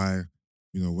 Yeah. That's why,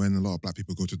 when a lot of black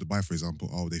people go to Dubai, for example,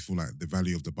 they feel like the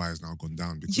value of Dubai has now gone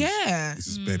down because it's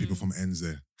just bare people from ends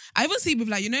there. I even see with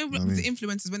with the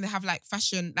influencers when they have like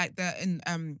fashion, like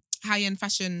high-end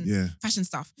fashion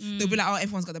stuff. They'll be like, oh,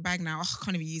 everyone's got the bag now. Oh, I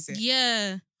can't even use it.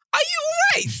 Yeah. Are you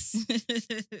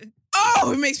alright?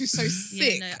 Oh, it makes me so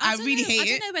sick. Yeah, no, I really hate it. I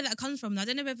don't know where that comes from. I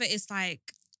don't know whether it's like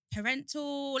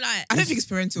parental, I don't think it's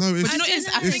parental. No, but I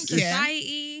think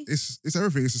society. It's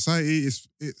everything. It's society.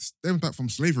 It stems back from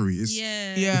slavery.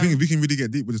 Yeah. I think we can really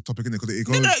get deep with this topic, innit? Because it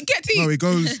goes. No, get deep. No, it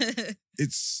goes.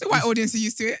 It's the white audience are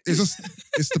used to it.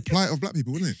 It's the plight of black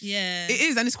people, isn't it? Yeah. It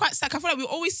is, and it's quite sad. I feel like we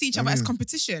always see each other as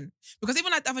competition, because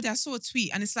even like the other day I saw a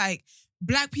tweet and it's like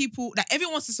black people, like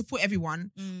everyone wants to support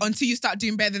everyone until you start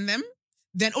doing better than them.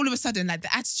 Then all of a sudden, like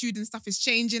the attitude and stuff is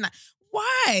changing. Like,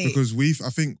 why? Because I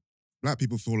think black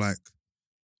people feel like,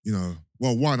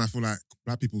 I feel like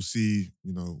black people see,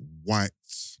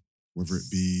 whites, whether it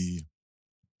be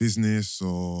business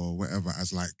or whatever,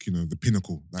 as like, the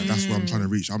pinnacle. Like that's where I'm trying to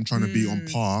reach. I'm trying to be on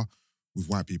par with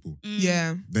white people.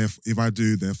 Yeah. Therefore, if I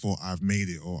do, therefore I've made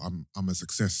it, or I'm a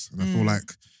success. And I feel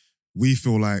like we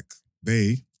feel like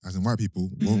they, as in white people,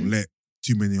 won't let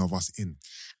too many of us in.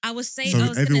 I was saying, so I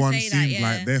was everyone seems seems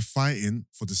like they're fighting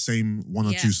for the same one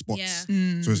or two spots.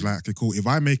 Yeah. So it's like, okay, cool. If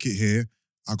I make it here,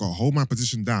 I got to hold my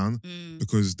position down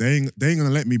because they ain't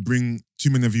gonna let me bring too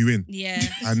many of you in. Yeah.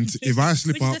 And if I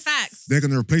slip up, they're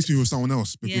gonna replace me with someone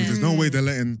else, because there's no way they're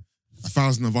letting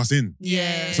 1,000 of us in.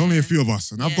 Yeah. It's only a few of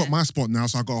us. And I've got my spot now,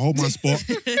 so I got to hold my spot.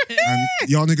 And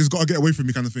y'all niggas got to get away from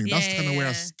me, kind of thing. That's kind of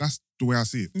that's the way I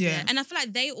see it. Yeah. And I feel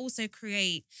like they also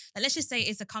create, like, let's just say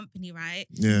it's a company, right?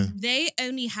 Yeah. They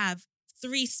only have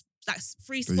three spots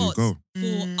for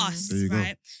us,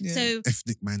 right? Yeah. So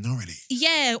ethnic minority.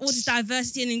 Yeah, all this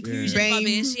diversity and inclusion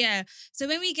rubbish. Yeah. So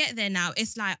when we get there now,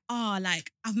 it's like,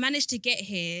 I've managed to get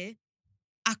here.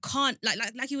 I can't,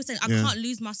 like you were saying, I can't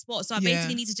lose my spot. So I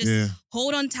basically need to just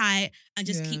hold on tight and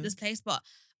just keep this place. But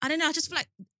I don't know, I just feel like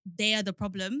they are the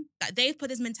problem. Like they've put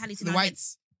this mentality in the our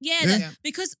whites. heads.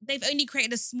 Because they've only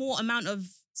created a small amount of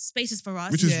spaces for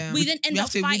us. We then end up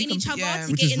fighting each other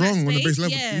to which get is in wrong that on the space. base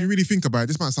level. You really think about it,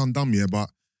 this might sound dumb, but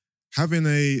having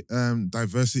a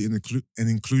diversity and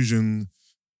inclusion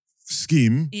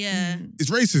scheme is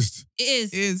racist.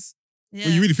 It is. Yeah.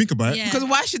 When you really think about it. Because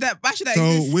why should that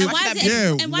exist?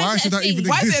 Why should that even exist?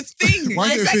 Why is it a thing?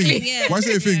 Why is it a thing? Why is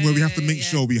it a thing where we have to make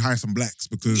sure we hire some blacks?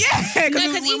 Because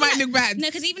we might look bad. No,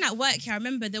 because even at work here, I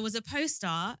remember there was a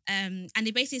poster and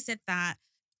they basically said that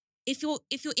if you're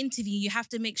interviewing, you have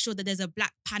to make sure that there's a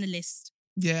black panelist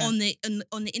on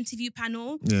the interview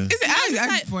panel. Yeah. Is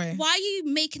it why are you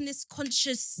making this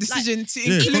conscious decision to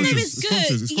even though it's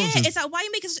good? Conscious. It's like, why are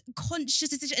you making this conscious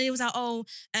decision? And it was like,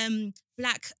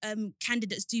 black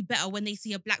candidates do better when they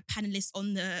see a black panelist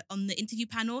on the interview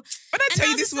panel. But I tell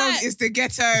you, this world is the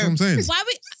ghetto. That's what I'm saying.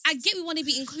 I get we want to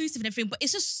be inclusive and everything, but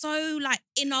it's just so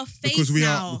in our face because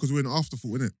now. Because we're an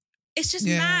afterthought, innit? It's just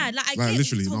mad. I get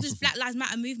literally all this Black Lives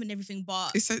Matter movement and everything,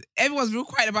 but everyone's real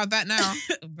quiet about that now.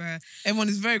 Bruh. Everyone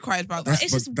is very quiet about that.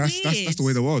 It's just weird. That's the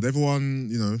way of the world. Everyone,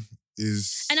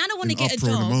 is and I don't want to get a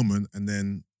uproar job in a moment, and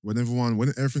then when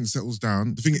everything settles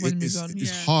down, the thing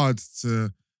it's hard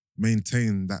to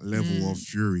maintain that level of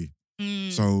fury.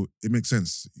 So it makes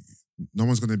sense. No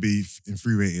one's gonna be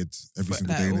infuriated every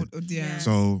single day.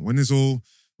 So when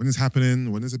it's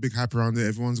happening, when there's a big hype around it,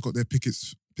 everyone's got their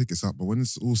pickets up. But when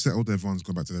it's all settled, everyone's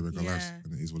gone back to their regular lives,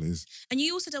 and it is what it is. And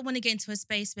you also don't want to get into a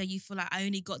space where you feel like I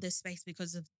only got this space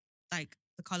because of the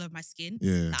color of my skin.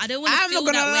 Yeah, I don't want to feel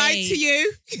that way. I'm not gonna lie to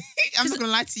you. I'm not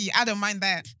gonna lie to you. I don't mind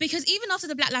that, because even after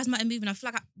the Black Lives Matter movement, I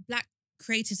feel like black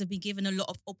creators have been given a lot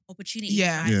of opportunities.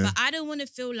 Yeah. Right? But I don't want to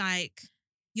feel like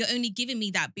you're only giving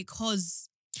me that because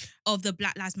of the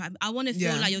Black Lives Matter. I want to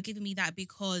feel like you're giving me that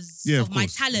because of my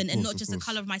course, talent and not of just the course.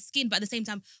 color of my skin. But at the same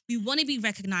time, we want to be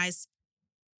recognized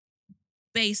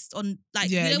based on like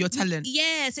your talent.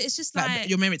 Yeah, so it's just like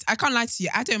your merits. I can't lie to you.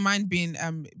 I don't mind being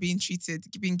treated,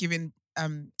 being given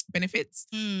benefits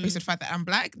based on the fact that I'm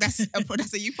Black. That's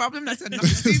a you problem. That's nothing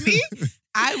to do with me.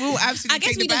 I will absolutely. I guess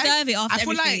take we the bag. deserve it after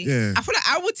everything. I feel like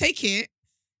I will take it.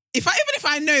 Even if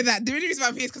I know that the only reason why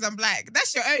I'm here is because I'm Black,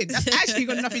 that's your own. That's actually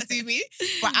got nothing to do with me.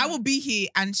 But I will be here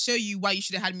and show you why you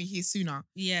should have had me here sooner.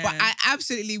 Yeah. But I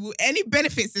absolutely will. Any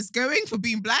benefits that's going for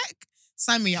being Black,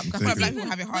 sign me up. I feel like Black people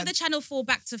have it hard. With the Channel 4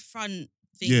 back to front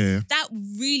thing, that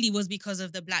really was because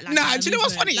of the Black Lives Matter. Do you know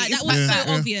what's funny? Like, that was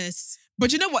so obvious.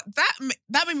 But you know what?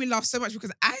 That made me laugh so much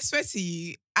because I swear to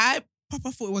you, I proper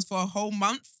thought it was for a whole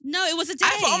month. No, it was a day.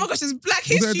 I thought, oh my gosh, it's Black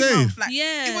History Month. Like,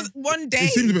 it was one day. It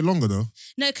seemed a bit longer though.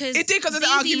 No, because it did because of the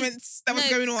arguments that was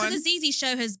going on. Because the ZZ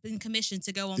show has been commissioned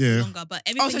to go on for longer, but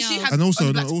everything else. And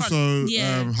also,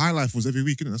 High Life was every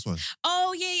week, isn't it? That's why.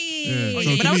 Oh yeah.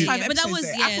 But that was 5 episodes. But that was,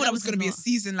 I thought that was going to be a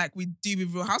season like we do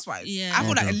with Real Housewives. Yeah. I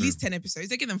thought at least 10 episodes.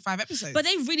 They give them 5 episodes. But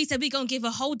they really said we're going to give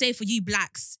a whole day for you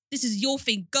Blacks. This is your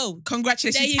thing. Go.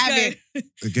 Congratulations. Have it.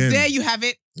 Again. There you have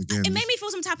it. Again. It made me feel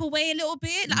some type of way a little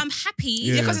bit. Like I'm happy.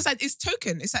 Yeah, because it's like it's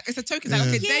token. It's a token. It's like,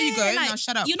 okay, there you go. Like, now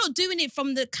shut up. You're not doing it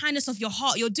from the kindness of your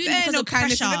heart. You're doing it because of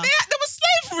pressure. There was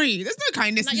slavery. There's no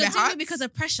kindness in their heart. You're doing it because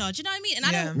of pressure. Do you know what I mean?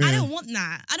 And I don't want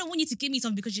that. I don't want you to give me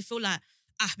something because you feel like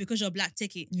because you're a Black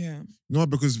ticket. Yeah. No,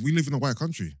 because we live in a white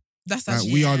country. That's like,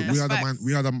 actually we are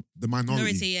the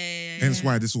minority. Hence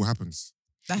why this all happens.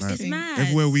 That's like, the thing.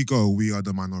 Everywhere we go, we are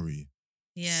the minority.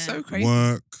 Yeah. So crazy.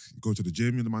 Work, go to the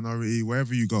gym, you're the minority.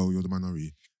 Wherever you go, you're the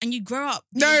minority. And you grow up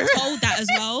being told that as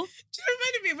well. Do you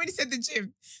remember me when he said the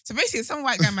gym? So basically, some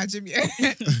white guy in my gym, yeah.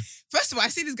 First of all, I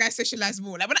see this guy socialize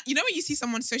more. Like when when you see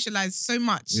someone socialize so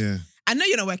much, I know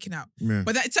you're not working out. Yeah.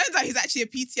 But it turns out he's actually a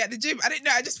PT at the gym. I didn't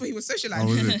know. I just thought he was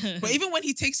socializing. But even when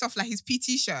he takes off like his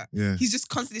PT shirt, he's just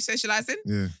constantly socializing.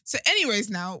 Yeah. So anyways,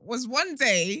 now was one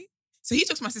day. So he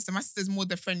talks to my sister. My sister's more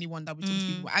the friendly one that we talk to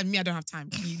people. I don't have time.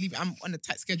 Can you leave it? I'm on a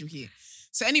tight schedule here.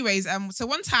 So anyways, so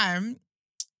one time,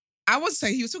 he was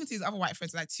talking to his other white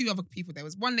friends, like 2 other people. There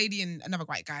was one lady and another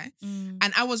white guy.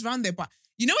 And I was around there. But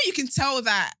you know what you can tell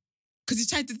that, because he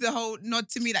tried to do the whole nod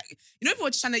to me, like, you know, people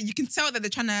are trying to, you can tell that they're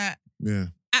trying to,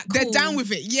 they're down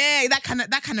with it. Yeah, that kind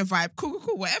of vibe. Cool,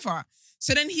 whatever.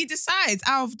 So then he decides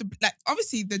out of the, like,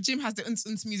 obviously the gym has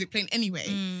the music playing anyway.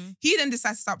 He then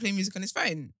decides to start playing music on his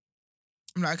phone.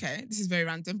 I'm like, okay, this is very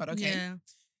random, but okay. Yeah.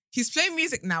 He's playing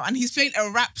music now, and he's playing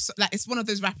a rap, like it's one of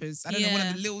those rappers. I don't know, one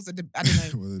of the Lils, or I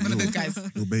don't know, one of those guys.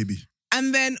 Little baby.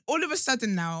 And then all of a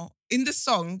sudden now, in the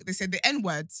song, they said the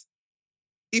N-words.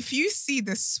 If you see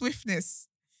the swiftness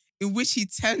in which he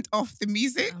turned off the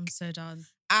music. I'm so done.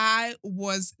 I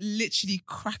was literally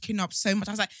cracking up so much.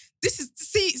 I was like, do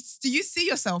you see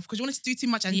yourself? Because you wanted to do too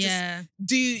much and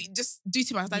just do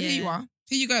too much. I was like, here you are.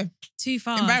 Here you go. Too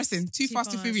fast. Embarrassing. Too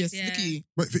fast, too furious. Yeah. Look at you.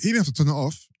 But he didn't have to turn it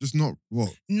off. Just not what?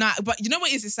 Nah, but you know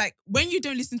what it is? It's like when you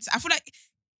don't listen to, I feel like,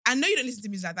 I know you don't listen to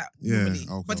music like that normally.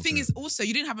 Okay, but the thing is also,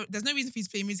 you didn't have, there's no reason for you to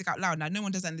play music out loud now. No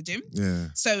one does that in the gym. Yeah.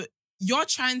 So you're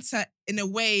trying to, in a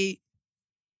way,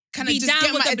 kind of be just down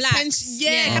get with my the attention. blacks.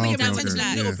 Yeah, kind of get my attention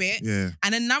black. a little bit. Yeah.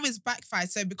 And then now it's backfired.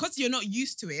 So because you're not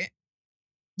used to it,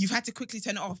 you've had to quickly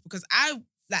turn it off because I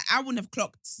wouldn't have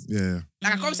clocked. Yeah.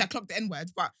 Like obviously I clocked the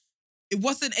N-word, but it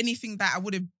wasn't anything that I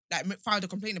would have like filed a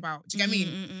complaint about. Do you get what I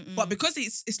mean? But because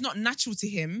it's not natural to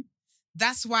him,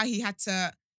 that's why he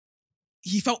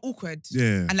felt awkward.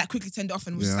 Yeah. And like quickly turned it off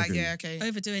and was just like, yeah, okay.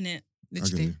 Overdoing it.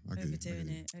 Literally. Overdoing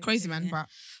it. Crazy, man.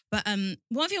 But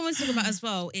one thing I want to talk about as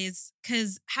well is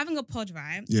because having a pod,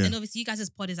 right? Yeah. And obviously you guys'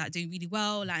 pod is like doing really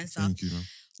well, like and stuff. Thank you, man.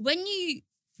 When you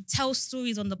tell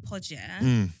stories on the pod,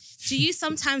 do you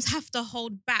sometimes have to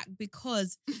hold back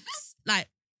because like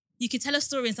you could tell a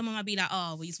story and someone might be like,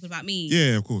 oh, were you talking about me?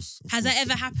 Yeah, of course. Has that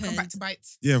ever happened? Come back to bite.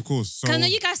 Yeah, of course. So, I know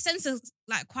you guys censor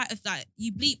like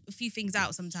you bleep a few things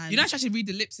out sometimes. You don't actually read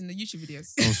the lips in the YouTube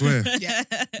videos. I swear.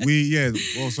 Yeah.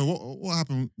 Well, so what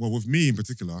happened? Well, with me in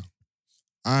particular,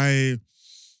 I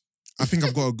think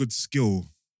I've got a good skill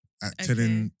at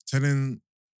telling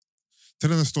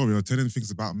a story or telling things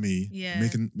about me,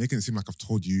 making it seem like I've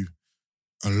told you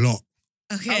a lot.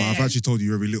 Okay. But I've actually told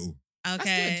you very little.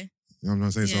 Okay. You know what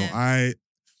I'm saying? Yeah. So I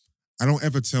don't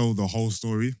ever tell the whole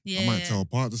story. Yeah. I might tell a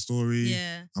part of the story.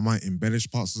 Yeah. I might embellish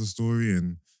parts of the story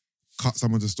and cut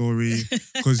some of the story.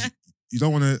 Because you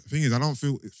don't want to, thing is, I don't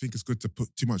think it's good to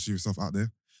put too much of yourself out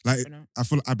there. Like,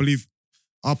 I believe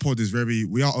our pod is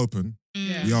we are open.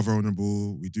 We are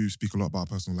vulnerable. We do speak a lot about our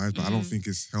personal lives, but I don't think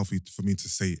it's healthy for me to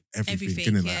say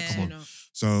everything. Innit? Like, come on.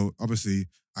 So obviously,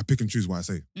 I pick and choose what I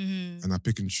say, and I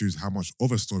pick and choose how much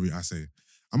of a story I say.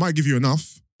 I might give you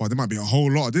enough, but there might be a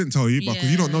whole lot I didn't tell you. But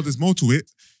because you don't know there's more to it,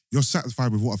 you're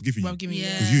satisfied with what I've given you.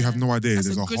 Because you have no idea. That's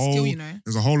there's a a good whole skill, you know.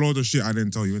 there's a whole load of shit I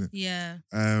didn't tell you, innit? Yeah.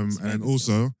 And then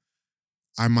also,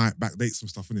 I might backdate some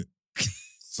stuff, innit?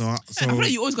 So I feel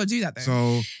like you always got to do that though.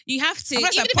 So You have to. I feel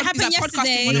Even like if it happened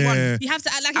yesterday, yeah. you have to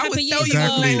act like it I would happened tell years you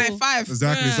ago. 995.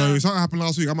 Exactly. So if something happened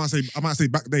last week, I might say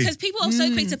backdate. Because people are so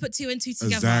quick to put two and two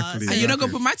together. Exactly. And you're not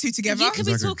going to put my two together. You could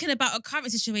be Exactly. talking about a current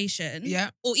situation,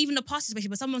 or even a past situation,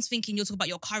 but someone's thinking you're talking about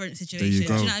your current situation. There you Do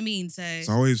go. you know what I mean? So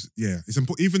So I always, it's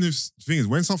important. Even if the thing is,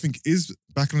 when something is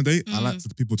back in the day, I like for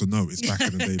the people to know it's back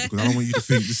in the day because I don't want you to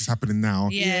think this is happening now.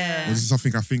 yeah. Or this is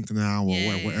something I think now or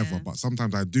whatever. But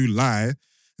sometimes I do lie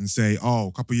and say, oh,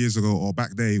 a couple of years ago or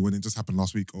back day when it just happened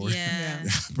last week or it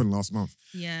happened last month.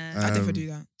 Yeah. I definitely do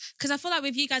that. Because I feel like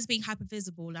with you guys being hyper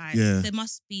visible, like there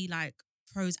must be like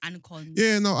pros and cons.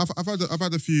 Yeah, no, I've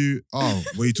had a few. Oh,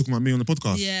 were you talking about me on the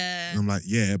podcast? Yeah. And I'm like,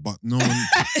 yeah, but no one,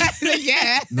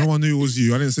 Yeah. no one knew it was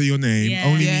you. I didn't say your name. Yeah.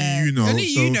 Only Yeah. me, you know. Only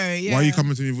so you know, yeah. why are you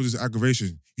coming to me with this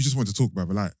aggravation? You just want to talk,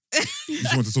 brother. Like, you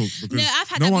just want to talk because No, I've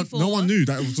had no that one, before. no one knew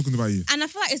that it was talking about you. And I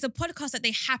feel like it's the podcast that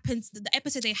they happen, the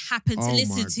episode they happen to Oh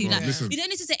listen my to. God, Like listen. you don't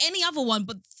listen to any other one,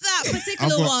 but that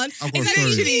particular one. I've got It's a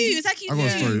like story. you. It's like you.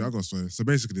 I got a story. So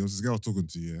basically, there was this girl talking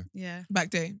to you, Yeah. Back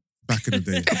day. back in the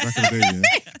day.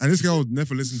 Yeah. And this girl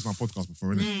never listened to my podcast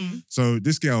before, innit? So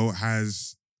this girl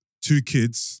has 2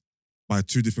 kids by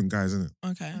 2 different guys, innit?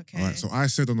 Okay. All right. So I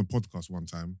said on the podcast one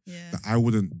time Yeah. that I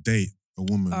wouldn't date a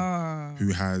woman Oh.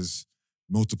 who has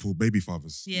multiple baby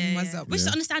fathers. Yeah. What's up? Which is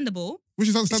Yeah. understandable. Which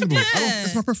is understandable. Yeah.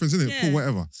 It's my preference, isn't it? Yeah. Cool,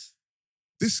 whatever.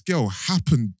 This girl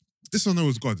happened. This one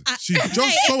was God. She just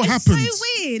Hey, so it's happened so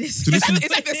weird. It's to listen. It's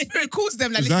like the spirit calls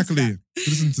them. Like, Exactly. To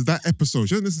listen to that episode.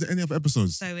 She doesn't listen to any other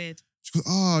episodes. so weird. She goes,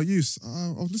 I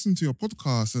was listening to your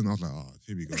podcast and I was like,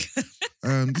 here we go.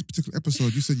 This particular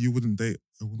episode, you said you wouldn't date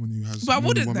a woman who has But I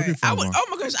more than wouldn't one though. baby I would. father. Oh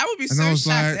my gosh, I would be And so I was shy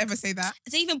like- to ever say that.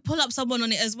 To even pull up someone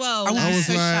on it as well. I would I be was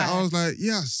so like, shy.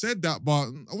 yeah, I said that, but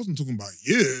I wasn't talking about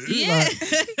you. Yeah.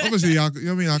 Like, obviously, you know what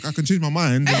I mean? I can change my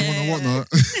mind and whatnot.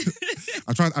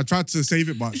 I tried to save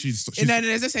it, but she No,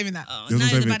 there's no saving that. Oh, There's now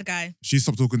no you're the saving- bad guy. she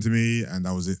stopped talking to me, and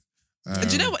that was it. Do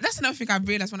you know what? That's another thing I've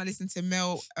realised when I listen to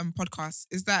male podcasts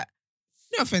is that,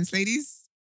 no offense, ladies,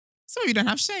 some of you don't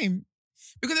have shame.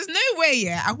 Because there's no way,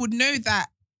 I would know that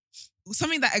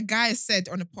something that a guy said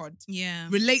on a pod Yeah.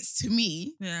 relates to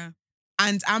me Yeah.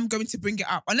 and I'm going to bring it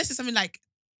up. Unless it's something like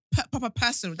proper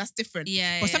personal, that's different.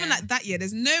 Yeah. But something like that,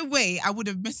 there's no way I would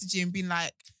have messaged you and been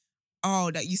like,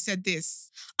 oh, that you said this.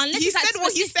 Unless He it's like said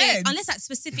what he specific- said. Unless that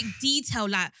specific detail,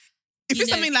 like If you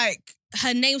it's know, something like,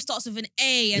 her name starts with an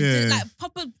A and Yeah. like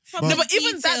proper no, but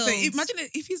even that though, details. imagine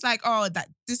if he's like, oh, that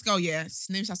this girl, her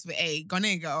name starts with A,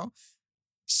 Ghanaian girl.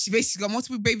 She basically got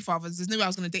multiple baby fathers. There's no way I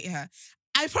was going to date her.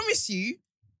 I promise you,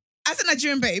 as a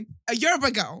Nigerian babe, a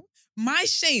Yoruba girl, my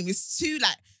shame is too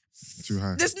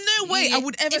high. there's no way I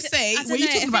would ever say, I don't were you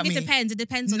know, talking about me? It depends. It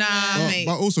depends on Nah, the... mate.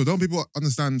 But also, don't people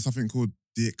understand something called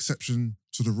the exception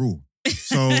to the rule?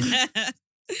 So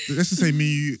let's just say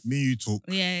me, you talk.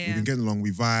 Yeah. We've been getting along,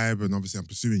 we vibe, and obviously I'm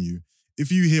pursuing you.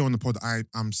 If you hear on the pod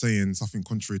I'm saying something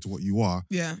contrary to what you are,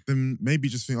 Yeah. then maybe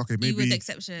just think, okay, You were the maybe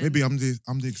exception.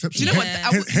 I'm the exception. Do you know what? Yeah.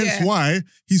 I would- Hence yeah. why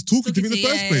he's talking to me in the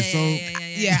first place. So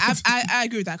Yeah, I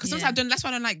agree with that. Because Yeah. sometimes I don't, that's why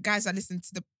I don't like guys that listen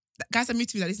to the guys that meet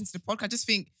to me that listen to the podcast. I just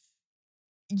think,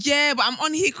 yeah, but I'm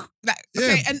on here. Like,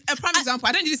 okay, Yeah. and a prime example,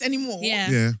 I don't do this anymore.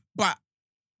 yeah. But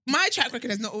my track record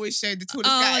has not always showed the tallest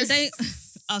Oh, guys.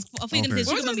 I was thinking Okay. the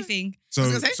sugar mummy thing. So was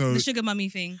I gonna say? so The sugar mummy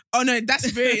thing. Oh no, that's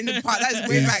very in the part. That's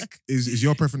way back. is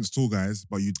your preference tall guys,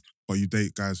 but you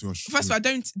date guys who are First of all, I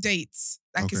don't date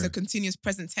like it's Okay. a continuous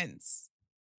present tense.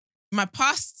 My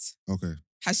past okay,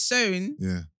 has shown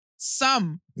yeah,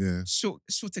 some yeah.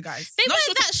 shorter guys. They Not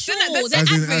weren't that short. no, They're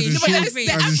As in average. short- They're as average.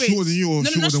 in as in shorter than you or No,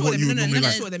 shorter not than what shorter you than would me. normally No,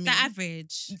 like? shorter than me. They're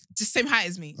average. The same height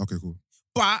as me. Okay, cool.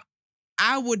 But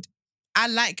I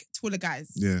like taller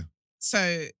guys. Yeah,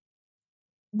 So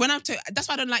when that's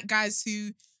why I don't like guys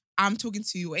who I'm talking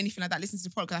to or anything like that. Listen to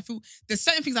the podcast. I feel there's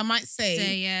certain things I might say. So,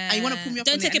 yeah. And you want to pull me up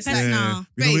Don't on take it it and it's like, personal.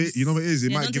 yeah. You know what babes. it is?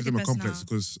 It Yeah, might don't give take them it a complex personal.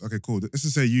 because okay, cool. Let's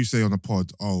just say you say on a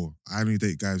pod, oh, I only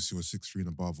date guys who are 6'3" and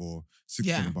above or 6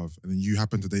 Yeah. and above, and then you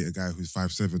happen to date a guy who's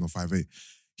 5'7" or 5'8".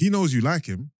 He knows you like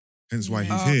him, hence why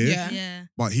he's Oh, here. yeah. Yeah.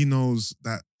 But he knows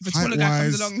that The taller guy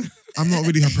height-wise, comes along. I'm not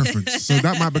really her preference. So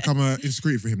that might become an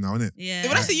insecurity for him now, innit? Yeah.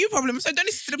 Well, that's a you problem. So don't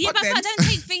listen to the Yeah, pod but then. I don't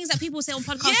take things that people say on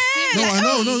podcasts No, seriously. I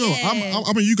know, no. Yeah.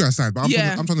 I'm on you guys' side, but I'm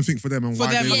Yeah. trying to think for them and For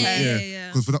why them, they okay. yeah. Yeah.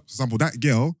 Because for example, that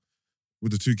girl,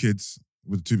 with the 2 kids,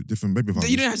 with the 2 different baby fathers.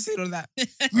 You don't have to say all of that.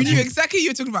 We knew exactly who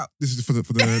you're talking about. This is for the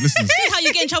listeners. See how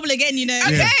you get in trouble again, you know?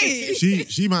 Okay.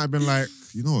 She might have been like,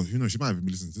 she might even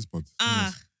be listening to this pod.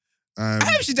 I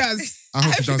hope she does. I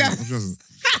hope she doesn't.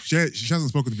 She hasn't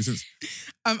spoken to me since.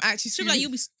 Actually, she'll be like,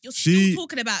 you're still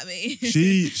talking about me.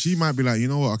 She might be like, you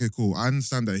know what? Okay, cool. I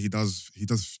understand that he does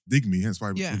dig me. Hence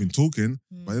why we've been talking.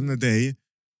 But at the end of the day,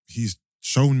 he's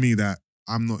shown me that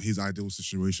I'm not his ideal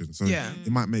situation. So it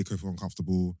might make her feel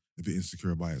uncomfortable, a bit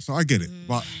insecure about it. So I get it.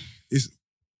 But it's...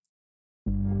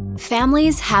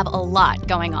 Families have a lot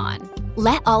going on.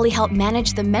 Let Ollie help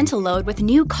manage the mental load with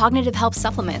new cognitive help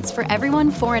supplements for everyone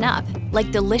 4 and up,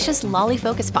 like delicious Lolly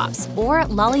Focus Pops or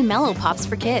Lolly Mellow Pops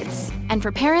for kids. And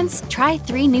for parents, try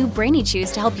 3 new Brainy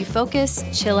Chews to help you focus,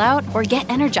 chill out, or get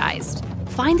energized.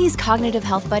 Find these cognitive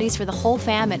health buddies for the whole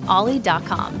fam at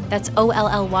ollie.com. That's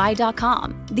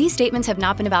OLLY.com. These statements have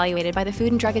not been evaluated by the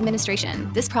Food and Drug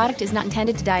Administration. This product is not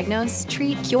intended to diagnose,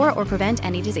 treat, cure, or prevent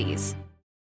any disease.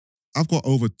 I've got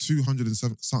over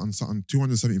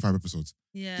 275 episodes.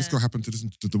 Yeah. This got happened to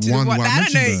listen to the one where I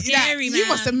mentioned her. Scary, you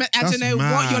must have I don't know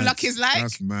what your luck is like.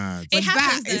 That's mad. It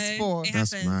happens, that is for.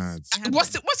 That's mad.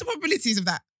 What's the probabilities of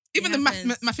that? Even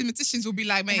the mathematicians will be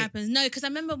like, mate. It happens. No, because I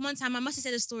remember one time I must have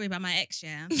said a story about my ex,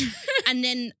 yeah. And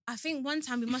then I think one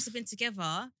time we must have been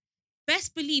together.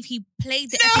 Best believe he played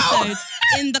the episode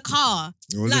in the car.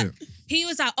 Was it? He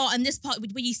was like, and this part where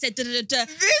you said da-da-da-da.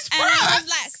 This part. And I was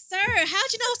like, sir, how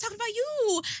do you know I was talking about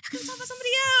you? How can I talk about somebody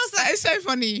else? That is so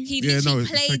funny. He literally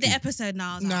played the episode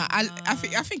now. I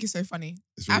think it's so funny.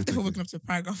 I have to hold up to a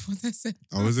paragraph on this.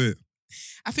 Oh, is it?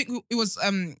 I think it was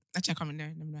actually I can't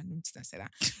remember. No, don't say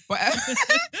that.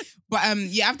 But I've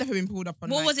definitely been pulled up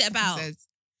on. What was it about? Episodes.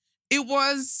 It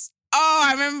was. Oh,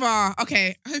 I remember.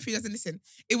 Okay, I hope he doesn't listen.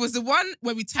 It was the one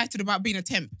where we titled about being a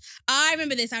temp. I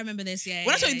remember this. Yeah.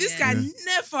 When I told you, this guy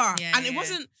never. Yeah, and it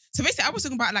wasn't. So basically, I was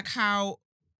talking about like how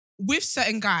with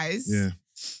certain guys,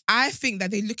 I think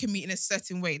that they look at me in a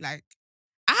certain way. Like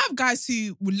I have guys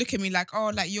who would look at me like,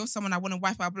 oh, like you're someone I want to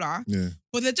wife, blah, blah. Yeah.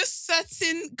 But they're just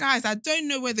certain guys. I don't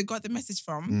know where they got the message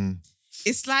from.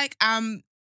 It's like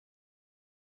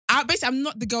basically, I'm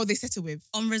not the girl they settle with.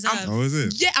 On reserve. Oh, is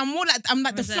it? Yeah, I'm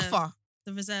like the fluffer.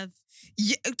 The reserve.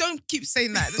 Yeah, don't keep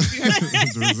saying that.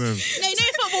 The reserve. No, you know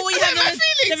football when you have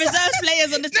the reserve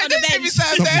players on the bench.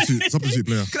 Substitute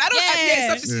player. Because I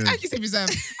don't. Substitute. I can say reserve.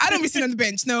 I don't be sitting on the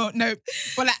bench. No.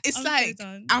 But like, it's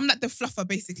I'm like the fluffer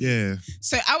basically. Yeah.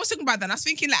 So I was talking about that. And I was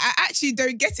thinking like I actually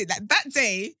don't get it. Like that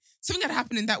day, something had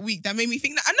happened in that week that made me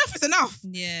think that enough is enough.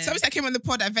 Yeah. So obviously I came on the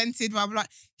pod, I vented, blah blah.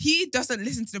 He doesn't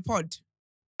listen to the pod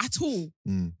at all.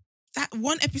 That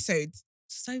one episode.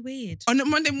 So weird. On a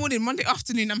Monday morning, Monday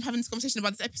afternoon, I'm having this conversation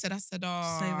about this episode. I said,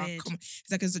 so weird. Come on. He's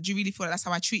like, do you really feel like that's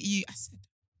how I treat you? I said,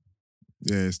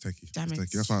 yeah, it's techie. Damn it.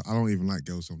 Techie. That's why I don't even like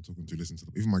girls I'm talking to listen to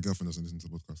them. Even my girlfriend doesn't listen to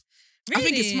the podcast. Really? I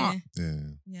think it's smart.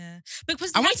 Yeah.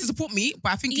 Because I want you to support me,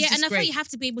 but I think it's just and I great. think you have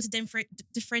to be able to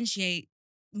differentiate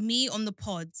me on the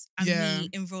pods and me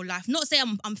in real life. Not say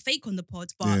I'm fake on the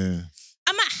pods, but I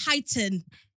might heighten,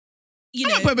 I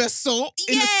might put a bit of salt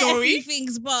in the story. A few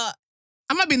things, but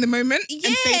I might be in the moment and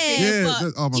say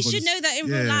things. But you should know that in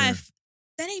real life,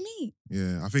 that ain't me.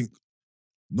 Yeah, I think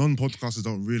non-podcasters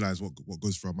don't realise what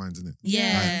goes through our minds, innit?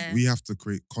 Yeah. Like, we have to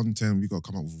create content. We got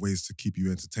to come up with ways to keep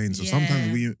you entertained. So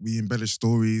sometimes we embellish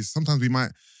stories. Sometimes we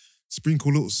might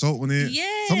sprinkle a little salt on it.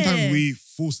 Yeah. Sometimes we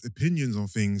force opinions on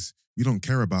things we don't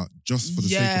care about just for the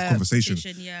sake of conversation.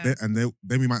 And then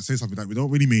we might say something that we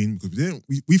don't really mean because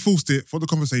we forced it for the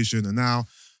conversation, and now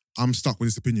I'm stuck with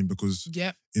this opinion because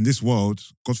in this world,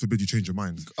 God forbid you change your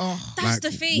mind. Oh, that's the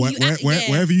thing.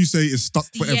 Wherever you say is stuck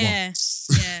forever. Yeah.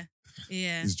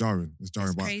 It's jarring. It's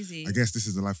jarring. But crazy. I guess this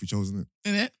is the life we chose, isn't it?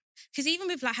 Isn't it? Because even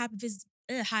with like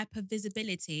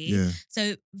hypervisibility,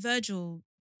 so Virgil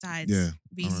died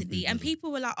recently, and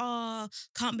people were like, "Oh,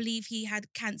 can't believe he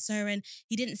had cancer and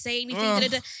he didn't say anything."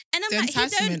 And I'm like,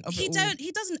 he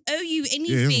doesn't owe you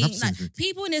anything. Like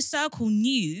people in his circle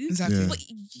knew, but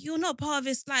you're not part of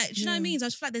his. Like, do you know what I mean? So I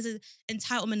just feel like there's an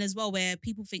entitlement as well, where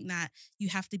people think that you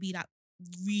have to be like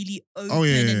really open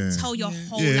and tell your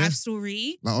whole life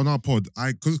story. Like on our pod,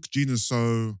 because Gina's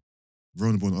so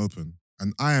vulnerable and open.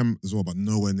 And I am as well, but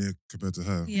nowhere near compared to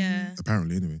her. Yeah.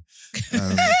 Apparently, anyway.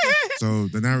 So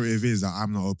the narrative is that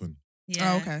I'm not open.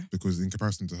 Yeah. Oh, okay. Because in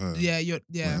comparison to her.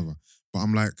 Whatever. But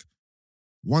I'm like,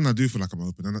 one, I do feel like I'm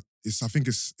open. And I think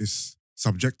it's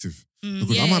subjective.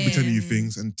 Because I might be telling you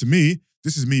things. And to me,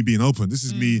 this is me being open. This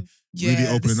is me really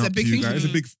opening up to you guys. It's a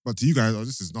big, but to you guys,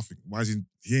 this is nothing. Why is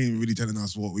he ain't really telling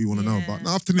us what we want to know. But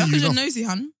no, I'm telling you. Because you're nosy,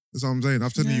 hun. That's what I'm saying.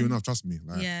 I've told you enough, trust me.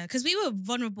 Like, yeah, because we were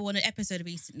vulnerable on an episode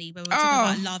recently where we were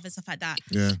talking about love and stuff like that.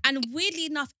 Yeah. And weirdly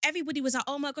enough, everybody was like,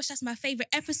 oh my gosh, that's my favourite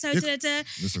episode. Yeah.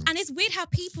 Listen. And it's weird how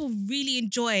people really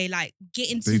enjoy like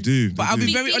getting to... They do. But I'll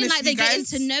be very honest like with you they're guys.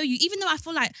 getting to know you, even though I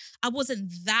feel like I wasn't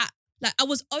that... Like I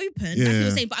was open, like you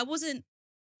were saying, but I wasn't...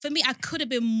 For me, I could have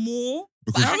been more.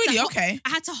 Because I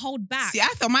had to hold back. See, I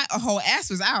thought my whole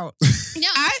ass was out. Yeah.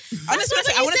 Honestly,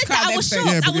 I wanted to cry. I was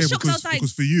shocked. I was shocked. I was like...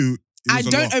 Because for you... I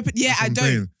don't open. Yeah, I don't.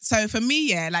 Saying. So for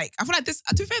me, like I feel like this.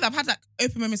 To be fair, I've had like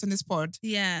open moments on this pod.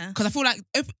 Yeah. Because I feel like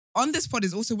on this pod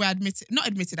is also where not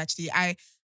admitted actually. I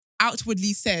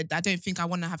outwardly said I don't think I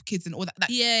want to have kids and all that.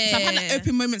 So I've had like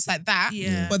open moments like that.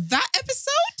 Yeah. But that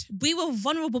episode, we were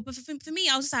vulnerable. But for me,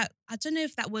 I was just like, I don't know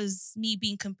if that was me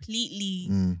being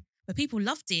completely. But people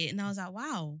loved it, and I was like,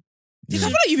 wow. I feel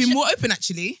like you've been more open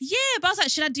actually. Yeah, but I was like,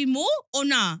 should I do more or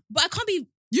nah? But I can't be.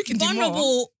 You can vulnerable. Do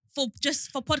more. For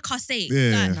podcast sake.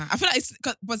 Yeah. Like, I feel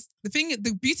like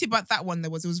the beauty about that one though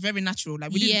was it was very natural.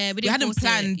 Like we hadn't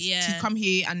planned to come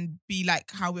here and be like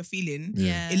how we're feeling.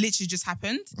 Yeah. It literally just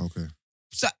happened. Okay.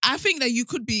 So I think that you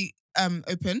could be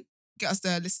open. Get us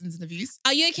the listens and the views.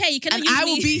 Are you okay? You can. And I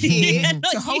will be here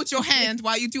to hold your hand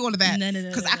while you do all of that. No.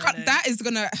 Because I can't. That is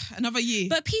gonna another year.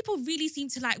 But people really seem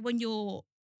to like when you're.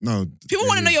 No, people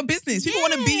want to know your business. People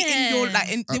want to be in your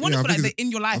they want to feel like they're in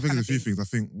your life. I think there's a few things. I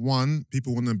think one,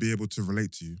 people want to be able to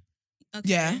relate to you. Okay.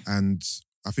 Yeah, and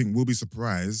I think we'll be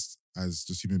surprised as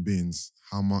just human beings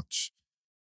how much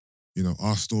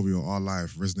our story or our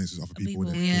life resonates with other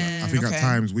people. Yeah. I think at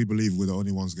times we believe we're the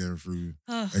only ones going through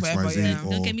XYZ, or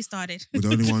don't get me started. We're the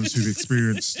only ones who've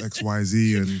experienced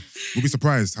XYZ, and we'll be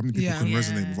surprised how many people can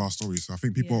resonate with our stories. So I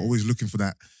think people are always looking for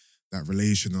that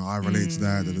relation, or I relate to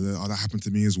that, oh, that happened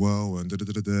to me as well, and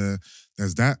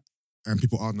there's that. And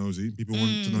people are nosy. People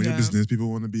want to know your business. People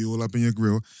want to be all up in your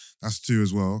grill. That's two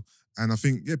as well. And I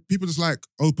think, people just like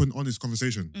open, honest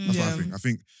conversation. That's what I think. I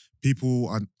think people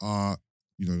are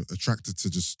attracted to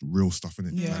just real stuff,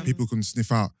 innit? Yeah. Like, people can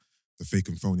sniff out the fake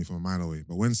and phony from a mile away.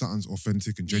 But when something's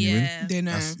authentic and genuine, they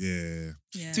know. Yeah.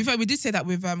 To be fair, we did say that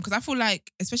with, because I feel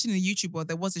like, especially in the YouTube world,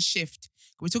 there was a shift.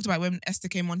 We talked about when Esther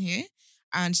came on here.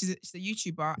 And she's a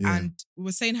YouTuber, and we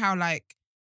were saying how because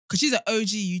she's an OG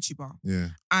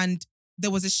YouTuber, and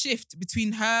there was a shift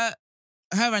between her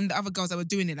and the other girls that were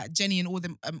doing it, like Jenny and all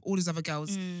these other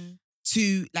girls,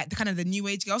 to like the kind of the new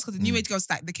age girls, because the new age girls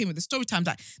they came with the story times,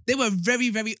 they were very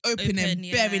very open and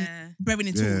bearing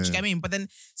it all. Do you get what I mean? But then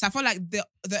so I felt like the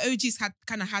OGs had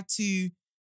to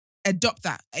adopt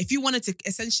that. If you wanted to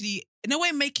essentially in a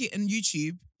way make it on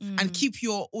YouTube and keep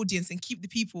your audience and keep the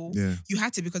people, you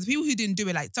had to, because the people who didn't do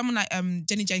it, like someone like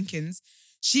Jenny Jenkins,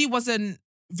 she wasn't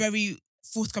very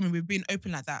forthcoming with being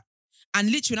open like that.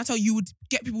 And literally, when I tell you, would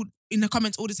get people in the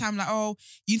comments all the time like, oh,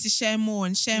 you need to share more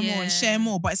and share more and share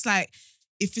more. But it's like,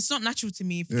 if it's not natural to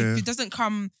me, if it doesn't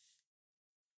come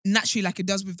naturally like it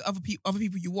does with the other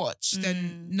people you watch,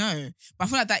 then no. But I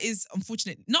feel like that is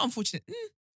unfortunate. Not unfortunate.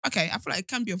 Okay, I feel like it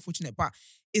can be unfortunate, but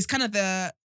it's kind of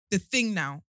the thing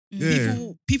now.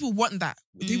 Yeah. People want that.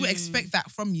 They would expect that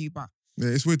from you, but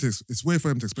it's weird for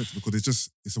them to expect it, because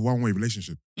it's a one-way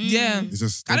relationship. Yeah. It's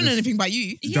just I don't know anything about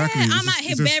you. Exactly. Yeah, I'm out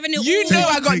here bearing it all. You know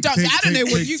I got dumped. I don't know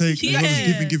what you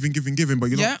giving, but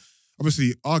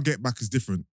obviously our get back is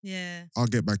different. Yeah. Our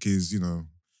get back is,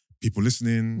 people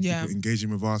listening, people engaging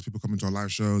with us, people coming to our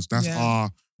live shows. That's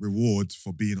our reward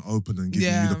for being open and giving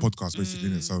you the podcast,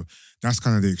 basically. Innit? So that's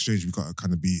kind of the exchange we got to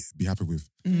kind of be happy with,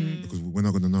 because we're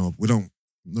not going to know. We don't,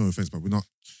 no offense, but we're not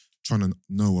trying to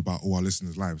know about all our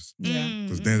listeners' lives.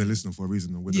 Because they're the listener for a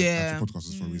reason, and we're the actual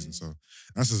podcasters for a reason. So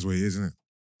that's just the way it is, isn't it?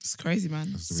 It's crazy,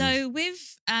 man. So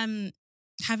with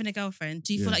having a girlfriend,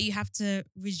 do you feel like you have to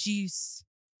reduce,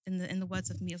 in the words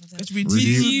of me,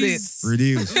 reduce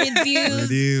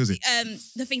it.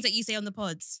 The things that you say on the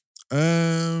pods?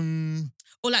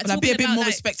 Or like be a bit more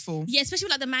respectful. Yeah, especially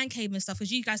with like the man cave and stuff,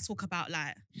 because you guys talk about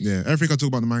like... Yeah, everything I talk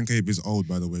about the man cave is old,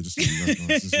 by the way, just so you guys know.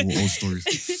 This is all old stories.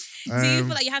 Do you feel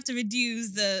like you have to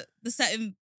reduce the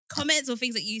certain comments or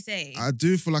things that you say? I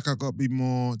do feel like I got to be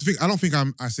more... I don't think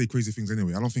I say crazy things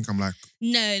anyway. I don't think I'm like...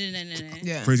 No.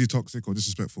 Crazy, toxic or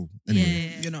disrespectful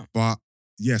anyway. Yeah. You're not. But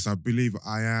yes, I believe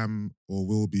I am, or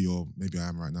will be, or maybe I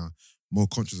am right now, more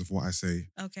conscious of what I say.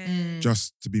 Okay.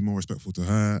 Just to be more respectful to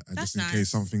her, and That's just in nice. case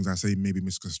some things I say may be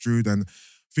misconstrued, and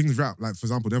things rap, like for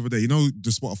example, the other day, the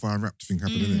Spotify Unwrapped thing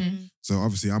happened, innit? So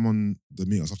obviously I'm on the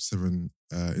Meet Us After 7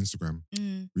 Instagram,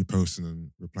 reposting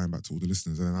and replying back to all the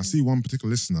listeners, and then I see one particular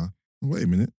listener, wait a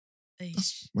minute,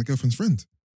 that's my girlfriend's friend.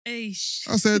 Eish.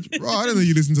 I said, I didn't know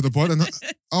you listened to the pod, and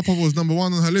our pod was number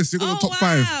 1 on her list. You got the top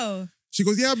 5. She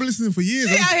goes, yeah, I've been listening for years.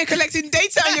 You're out here collecting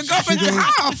data on your girlfriend's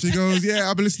house. She goes, yeah,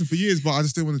 I've been listening for years, but I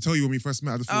just didn't want to tell you when we first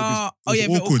met. I just thought it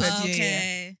was awkward.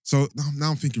 Okay. So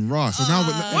now I'm thinking, rah. So now,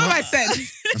 what have I said?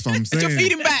 That's what I'm saying. You're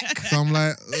feeding back. So I'm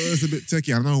like, it's a bit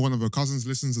techie. I know one of her cousins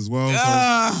listens as well.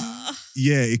 So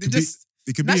yeah, it could be.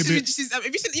 It could be a bit.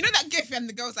 You know that gif and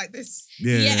the girl's like this.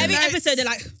 Yeah. Every episode they're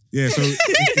like. Yeah, so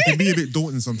it can be a bit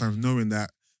daunting sometimes knowing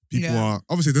that people are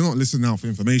obviously they're not listening out for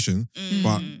information,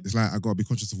 but it's like I gotta be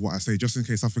conscious of what I say just in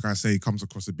case something I say comes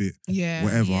across a bit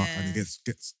whatever, and it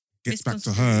gets back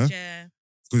to her.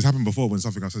 Because it's happened before when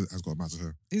something I said has got back to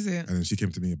her. Is it? And then she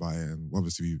came to me about it, and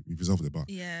obviously we resolved it. But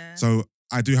so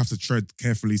I do have to tread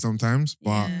carefully sometimes,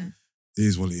 but it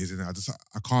is what it is. And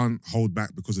I can't hold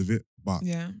back because of it. But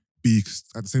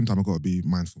at the same time, I've got to be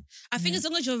mindful. I think as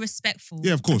long as you're respectful.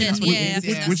 Yeah, of course. Then,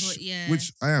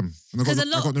 Which I am. And I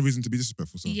got no reason to be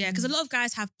disrespectful. So. Yeah, because a lot of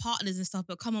guys have partners and stuff,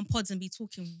 but come on pods and be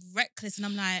talking reckless. And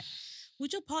I'm like,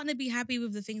 would your partner be happy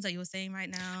with the things that you're saying right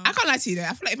now? I can't lie to you though.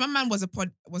 I feel like if my man was a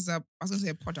podder.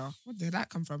 Where did that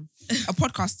come from? A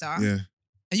podcaster. Yeah.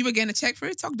 And you were getting a check for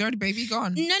it? Talk dirty, baby. Go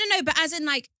on. No. But as in,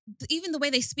 like, even the way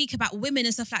they speak about women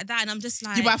and stuff like that, and I'm just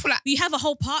like, but I feel like you have a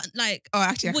whole part. Like,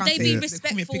 would they be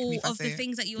respectful of the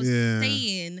things that you're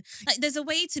saying? Like, there's a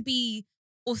way to be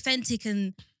authentic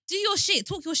and do your shit,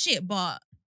 talk your shit, but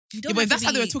you don't. But that's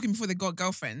how they were talking before they got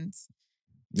girlfriends.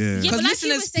 Yeah. Yeah, but like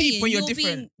you were saying, when you're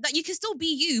different. Like, you can still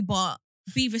be you, but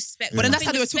be respectful. But then that's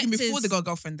how they were talking before they got a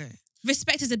girlfriend there.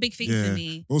 Respect is a big thing for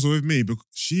me. Also with me, because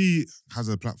she has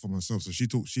a platform herself, so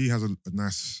she has a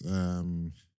nice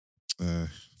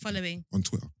following on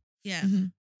Twitter. Yeah. Mm-hmm.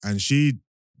 And she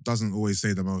doesn't always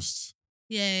say the most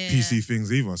PC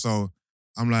things either. So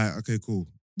I'm like, okay, cool.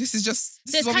 This is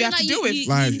what we have to do with.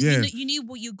 You knew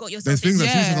what you got yourself. There's things that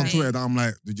she said on Twitter that I'm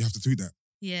like, did you have to tweet that?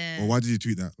 Yeah. Or why did you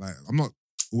tweet that? Like, I'm not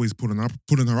always pulling her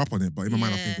up on it, but in my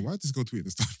mind I'm thinking, why did this girl tweet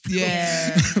this stuff?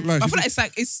 Yeah. Like, I feel like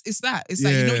it's like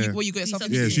you know what you got yourself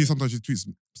into. Yeah, sometimes she tweets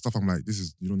stuff I'm like,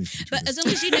 you don't need to be tweeting. But as long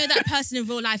as you know that person in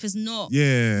real life is not, do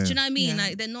you know what I mean?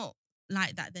 Like, they're not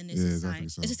like that, then it's just like,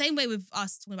 so. It's the same way with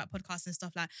us talking about podcasts and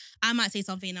stuff. Like, I might say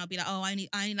something and I'll be like, oh, I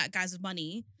only like guys with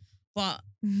money, but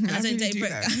I don't date broke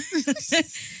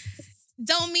guys.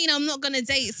 Don't mean I'm not gonna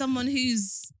date someone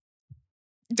who's.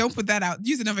 Don't put that out.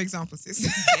 Use another example, sis.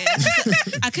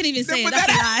 I couldn't even say it. That's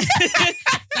a lie.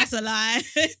 That's a lie.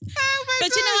 Oh my but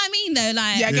God. you know what I mean, though?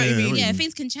 Like, I get what you mean. Yeah,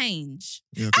 things can change.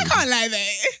 Yeah, I can't lie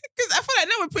there. Because I feel like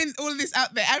now we're putting all of this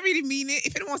out there. I really mean it.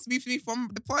 If anyone wants to be for me from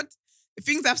the pod, the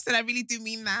things I've said, I really do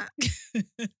mean that.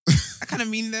 I kind of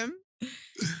mean them.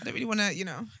 I don't really want to,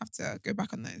 have to go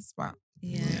back on those. But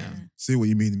yeah. See what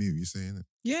you mean to me, what you're saying it.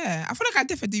 Yeah. I feel like I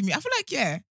definitely do mean. I feel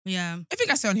like, Yeah. I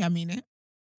think I say on here I mean it.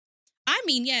 I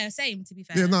mean, same, to be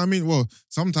fair. Yeah, no, I mean, well,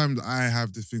 sometimes I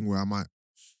have this thing where I might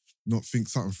not think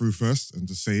something through first and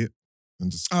just say it.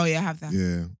 And just, I have that.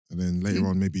 Yeah, and then later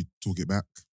on maybe talk it back.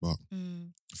 But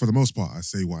for the most part, I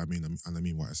say what I mean and I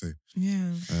mean what I say.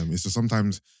 Yeah. It's just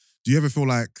sometimes, do you ever feel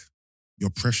like you're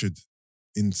pressured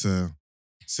into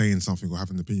saying something or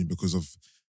having an opinion because of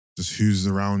just who's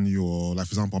around you? Or like,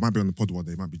 for example, I might be on the pod one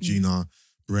day, it might be Gina,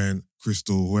 Brent,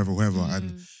 Crystal, whoever,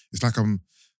 and it's like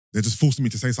they're just forcing me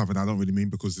to say something I don't really mean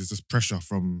because there's just pressure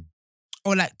from...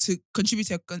 Or like to contribute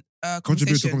to a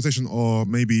contribute to a conversation, or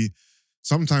maybe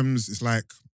sometimes it's like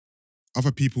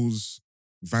other people's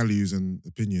values and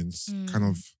opinions kind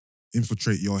of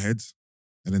infiltrate your head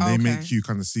and then they make you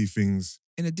kind of see things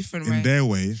in a different way. In their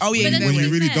way. Oh yeah, when you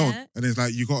really don't. And it's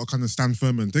like you got to kind of stand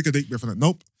firm and take a deep breath and like,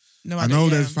 nope. No, I know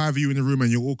there's 5 of you in the room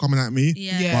and you're all coming at me,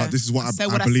 but this is what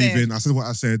I believe in. I said what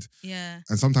I said. Yeah.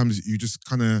 And sometimes you just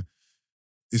kind of...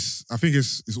 I think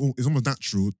it's almost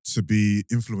natural to be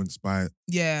influenced by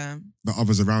the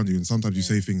others around you, and sometimes you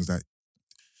say things that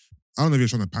I don't know if you're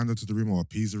trying to pander to the room or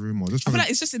appease the room or just. I feel like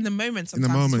it's just in the moment. Sometimes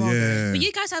in the moment, well, But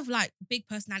you guys have like big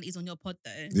personalities on your pod,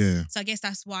 though. Yeah. So I guess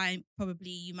that's why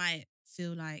probably you might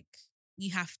feel like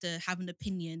you have to have an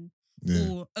opinion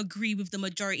or agree with the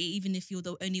majority, even if you're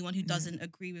the only one who doesn't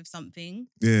agree with something.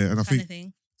 Yeah, and I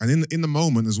think, and in the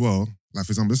moment as well, like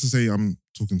for example, let's just say I'm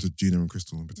talking to Gina and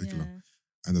Crystal in particular. Yeah.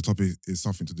 And the topic is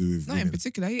something to do with not women. in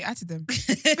particular, he added them. He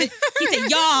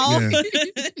said, y'all.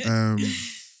 Yeah.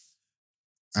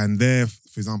 And they're,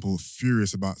 for example,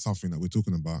 furious about something that we're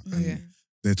talking about. And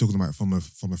they're talking about it from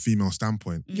a female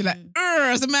standpoint. You're like,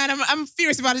 as a man, I'm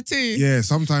furious about it too. Yeah,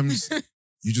 sometimes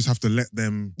you just have to let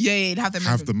them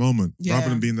have the moment. Rather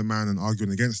than being the man and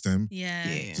arguing against them. Yeah.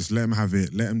 Just let them have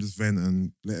it. Let them just vent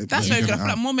and let it. That's very good. I feel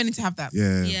like more men need to have that.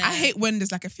 Yeah. I hate when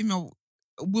there's like a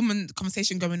woman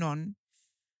conversation going on.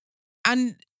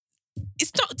 And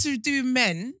it's not to do with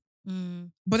men,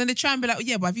 but then they try and be like,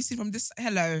 but have you seen from this?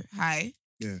 Hello, hi.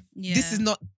 This is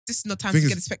not time Thing to is,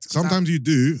 get the spectacles sometimes you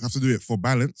do have to do it for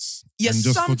balance. Yes, and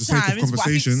just for the sake of sometimes, but I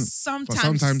think conversation.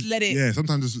 sometimes let it. Yeah,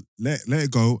 sometimes just let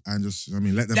it go and just,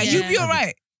 let them. Like, you'll be all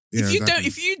right. Yeah,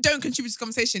 If you don't contribute to the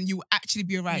conversation, you will actually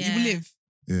be all right. You will live.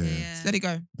 Yeah. Just let it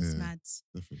go. It's mad.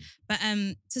 Definitely. But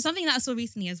so something that I saw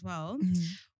recently as well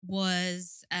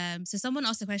was so someone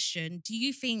asked a question: do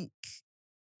you think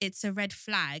it's a red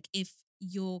flag if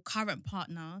your current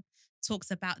partner talks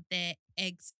about their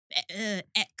ex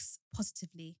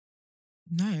positively?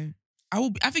 No.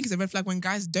 I think it's a red flag when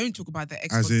guys don't talk about their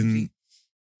ex As positively. in,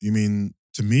 you mean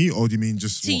to me, or do you mean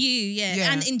just To what? you,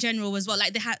 yeah, and in general as well.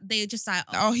 Like they're just like,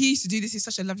 Oh, he used to do this. He's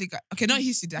such a lovely guy. Okay, not he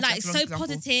used to do that. like so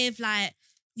positive, like.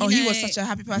 He was such a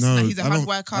happy person. No, He's a hard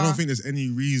worker. I don't think there's any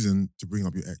reason to bring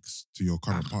up your ex to your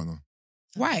current partner.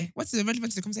 Why? What's the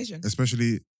relevance to the conversation?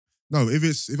 Especially, no, if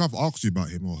I've asked you about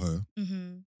him or her,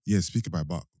 yeah, speak about it,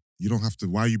 but you don't have to.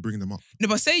 Why are you bringing them up? No,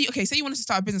 but say you wanted to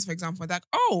start a business, for example, like,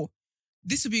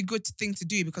 this would be a good thing to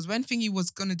do because when Thingy was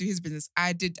gonna do his business,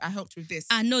 I helped with this.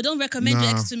 No, don't recommend your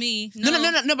ex to me. No,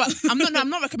 but I'm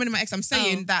not recommending my ex. I'm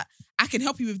saying that I can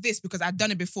help you with this because I've done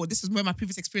it before. This is where my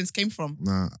previous experience came from.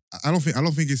 Nah, I don't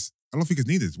think it's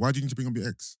needed. Why do you need to bring up your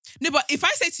ex? No, but if I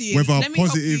say to you, whether let me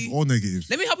positive help you, or negative,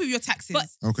 let me help you with your taxes.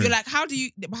 Okay. You're like, how do you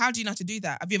know how to do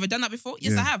that? Have you ever done that before?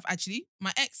 Yes, I have actually.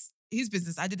 My ex, his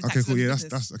business, I did the taxes. Okay, cool. Yeah,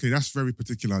 that's okay. That's very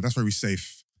particular. That's very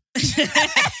safe.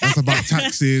 That's about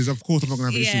taxes. Of course, I'm not gonna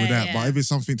have an issue with that. Yeah. But if it's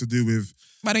something to do with,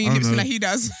 why don't you lips like he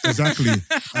does? Exactly.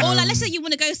 Or like, let's say you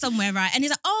want to go somewhere, right? And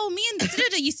he's like, "Oh, me and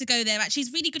Dada used to go there. Actually,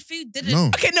 it's really good food." No.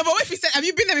 Okay, no, but what if he said, "Have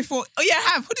you been there before?" Oh yeah, I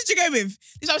have. Who did you go with?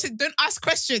 This is what I said. Don't ask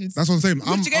questions. That's what I'm saying.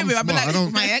 Who did you go with? I'll be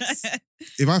like, my ex.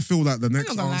 If I feel that the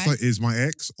next answer is my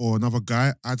ex or another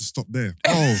guy, I just stop there.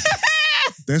 Oh,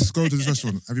 let's go to this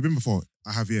restaurant. Have you been before?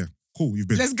 I have. Yeah. Cool, you've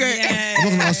been. Let's go. Yeah. I'm not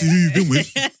going to ask you who you've been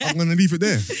with. I'm going to leave it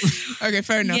there. Okay,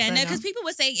 fair enough. Yeah, no, because people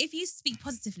were saying if you speak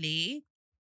positively,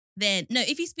 then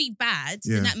if you speak bad,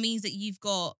 then that means that you've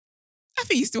got. I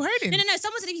think you're still hurting. No.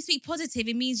 Someone said if you speak positive,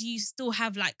 it means you still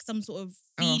have like some sort of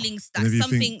feelings that and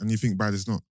something. And you think bad is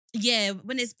not. Yeah,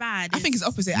 when it's bad. I think it's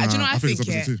opposite. Nah, do you know what I think? It's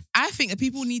opposite too. I think that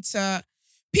people need to.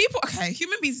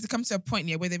 Human beings need to come to a point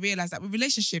where they realize that with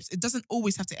relationships, it doesn't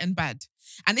always have to end bad.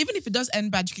 And even if it does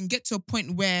end bad, you can get to a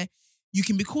point where you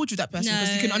can be cordial with that person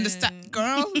because you can understand.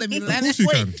 Girl, let me learn Of course you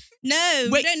can. No,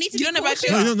 wait, you don't need to you be don't know about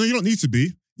cordial. No, you don't need to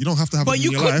be. You don't have to have But them you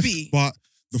in your could life. be. But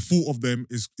the thought of them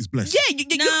is blessed. Yeah,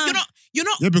 you're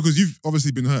not. Yeah, because you've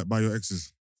obviously been hurt by your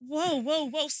exes. Whoa,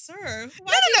 sir.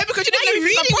 No, because you didn't let me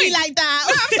read my point. Me like that.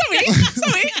 No, I'm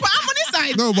sorry, but I'm on this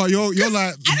side. No, but you're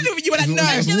like. I don't know if you were like,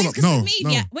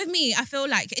 no. With me, I feel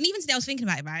like, and even today I was thinking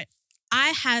about it, right?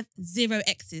 I have 0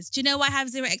 exes. Do you know why I have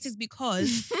 0 exes?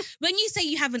 Because when you say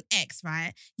you have an ex,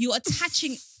 right, you're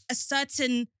attaching a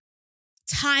certain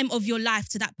time of your life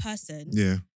to that person.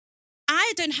 Yeah.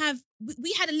 I don't have.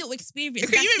 We had a little experience.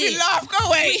 Okay, you made me laugh. Go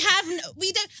away.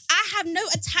 I have no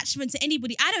attachment to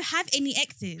anybody. I don't have any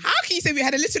exes. How can you say we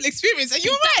had a little experience? And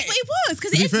you're right. That's what it was.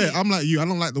 Because to be fair, I'm like you. I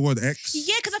don't like the word ex.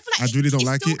 Yeah, because I feel like I really don't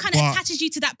like still it. kind of attaches you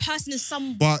to that person in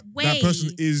some But way. that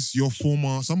person is your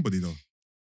former somebody though.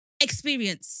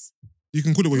 Experience. You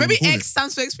can call it what Maybe you want to call X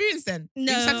stands for experience then.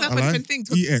 No. X stands for different things.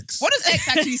 EX. What does X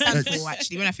actually stand X. for,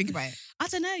 actually, when I think about it? I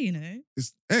don't know,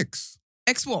 It's X.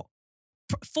 X what?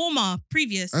 Former,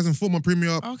 previous. As in former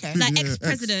premier. Okay. Like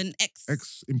ex-president,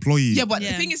 ex-employee. Yeah, but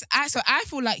the thing is, I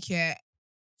feel like,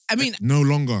 I mean, no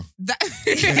longer. No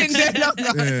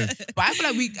longer. Yeah. But I feel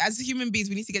like we, as human beings,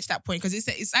 we need to get to that point because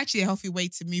it's actually a healthy way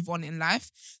to move on in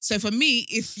life. So for me,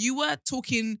 if you have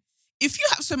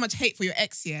so much hate for your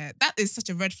ex, that is such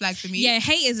a red flag for me. Yeah,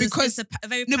 hate is because a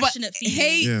very passionate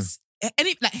feeling.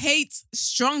 Hate,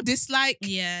 strong dislike.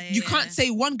 You can't say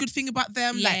one good thing about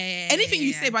them. Anything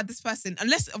you say about this person,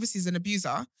 unless obviously he's an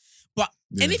abuser, but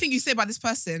anything you say about this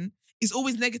person is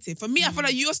always negative. For me, I feel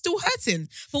like you're still hurting.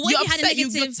 But what if you had a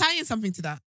negative? You're tying something to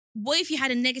that. What if you had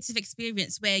a negative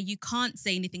experience where you can't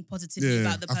say anything positively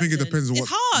about the person? I think it depends on it's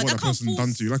hard. what that person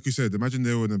done to you. Like you said, imagine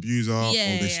they were an abuser or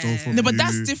they stole from you. No, but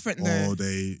that's different though. Or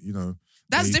they,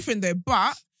 That's different though.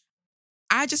 But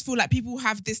I just feel like people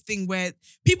have this thing where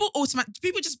people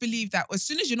just believe that as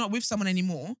soon as you're not with someone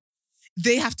anymore,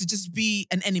 they have to just be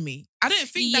an enemy. I don't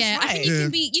think that's right. I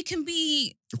think you can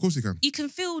be. Of course you can. You can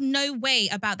feel no way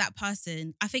about that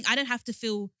person. I think I don't have to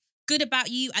feel good about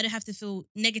you. I don't have to feel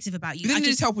negative about you. If they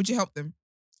need help, would you help them?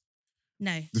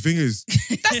 No. The thing is, that's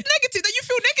negative. That you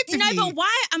feel negatively. No, but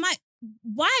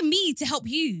why me to help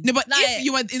you? No, but if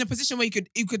you were in a position where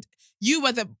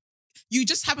you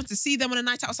just happened to see them on a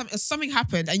night out or something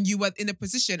happened and you were in a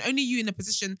position, only you in a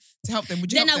position to help them,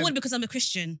 would you help them? I would because I'm a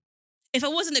Christian. If I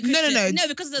wasn't a Christian, No.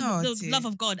 because of the love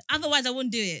of God. Otherwise, I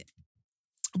wouldn't do it.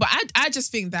 But I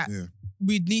just think that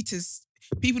we need to.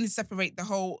 People need to separate the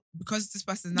whole because this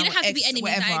person is now you don't have ex, to be enemies.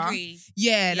 whatever. I agree.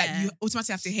 Yeah, like you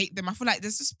automatically have to hate them. I feel like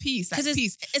there's just peace. Like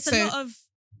peace. It's a lot of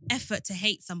effort to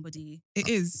hate somebody. It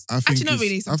is. I think Actually, not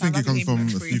really. I think it comes from a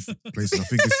few places. I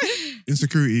think it's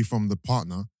insecurity from the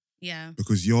partner. Yeah.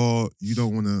 Because you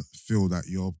don't want to feel that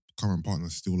your current partner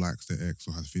still likes their ex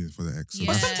or has feelings for their ex. So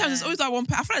But sometimes there's always like one.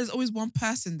 I feel like there's always one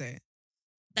person there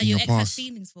that your ex has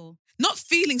feelings for. Not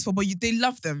feelings for, but they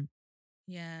love them.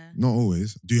 Yeah. Not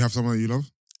always. Do you have someone that you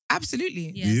love?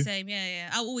 Absolutely. Yeah, same. Yeah.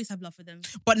 I'll always have love for them.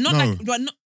 But not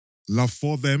not. Love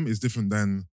for them is different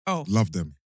than love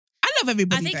them. I love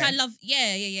everybody. I think I love.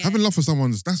 Yeah. Having love for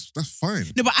someone's that's fine.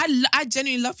 No, but I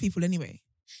genuinely love people anyway.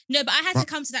 No, but I had to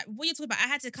come to that. What you're talking about, I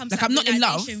had to come to Like, that I'm not in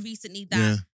love. realization recently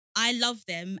that I love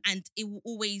them and it will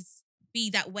always be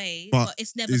that way. But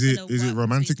it's never is gonna it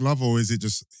romantic love or is it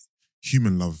just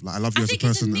human love? Like I love you as a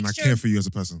person and I care for you as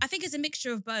a person. I think it's a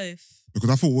mixture of both. Because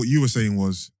I thought what you were saying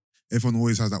was everyone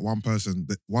always has that one person,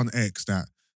 that one ex that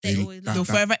they're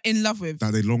forever in love with.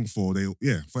 That they long for.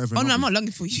 Forever. Oh no, I'm not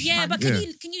longing for you. Yeah, but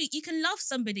you can love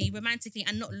somebody romantically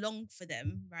and not long for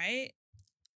them, right?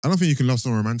 I don't think you can love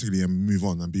someone romantically and move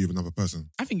on and be with another person.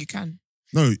 I think you can.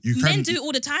 No, you can. Men do it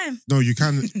all the time. No, you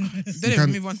can. They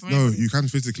don't move on from anybody. you can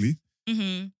physically.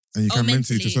 Mm-hmm. And you can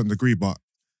mentally to a certain degree, but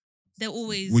they're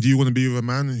always. Would you want to be with a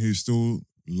man who still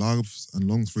loves and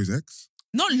longs for his ex?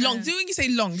 Not long. Do when you say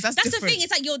long, that's different. The thing.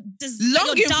 It's like you're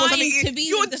longing dying for something. to be.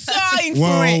 You're with dying for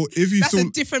well, it. If you that's still,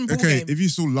 a different ballgame. If you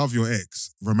still love your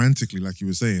ex romantically, like you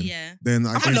were saying, then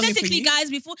I guess hypothetically, guys,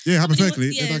 before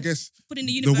hypothetically, then I guess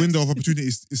the window of opportunity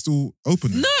is still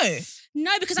open.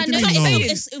 No, because I know that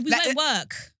we won't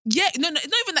work. Yeah, no, not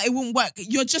even that it won't work.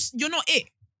 You're not it.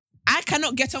 I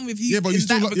cannot get on with you. Yeah, but you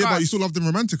still love them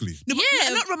romantically. No,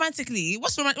 but not romantically.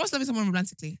 What's loving someone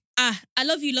romantically? I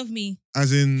love you, love me.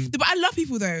 As in, no, but I love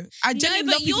people though. I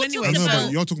genuinely love people anyway. I know,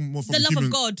 but you're talking more from the love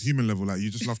of God, human level. Like you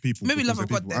just love people. Maybe love of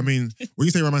God. Then. I mean, when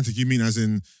you say romantic, you mean as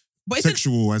in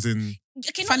sexual, as in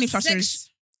fanny flutters.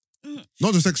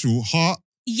 Not just sexual, heart.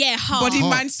 Yeah, heart. Body,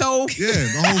 mind, soul. Yeah,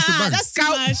 the whole shebang. That's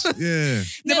scalp. Yeah.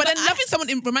 No, but then loving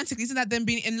someone romantically, isn't that them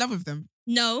being in love with them?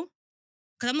 No,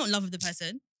 because I'm not in love with the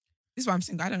person. This is why I'm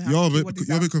single. I don't know.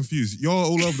 You're a bit confused. You're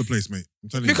all over the place, mate. I'm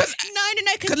telling you. No.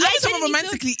 Because loving someone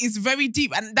romantically is very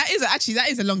deep, and that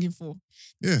is a longing for.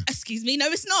 Yeah. Excuse me. No,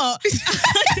 it's not.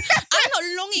 I'm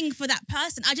not longing for that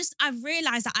person. I've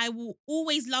realised that I will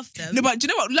always love them. No, but do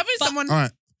you know what? Loving someone. All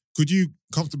right. Could you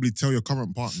comfortably tell your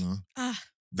current partner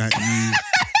that you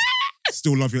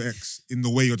still love your ex in the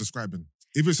way you're describing?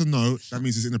 If it's a no, that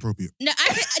means it's inappropriate. No,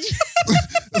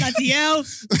 bloody hell.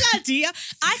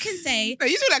 I can say. No,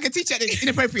 you feel like a teacher.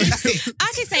 Inappropriate. That's it.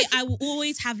 I can say I will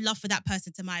always have love for that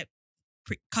person to my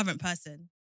current person.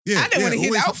 Yeah, I don't want to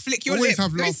hear that. I'll flick your always lip.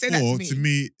 Have love for, to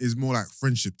me, is more like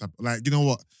friendship type. Like, you know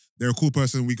what? They're a cool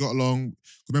person. We got along.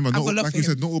 Remember, like you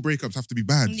said, not all breakups have to be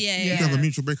bad. Yeah, you can have a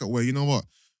mutual breakup where, you know what?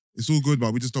 It's all good,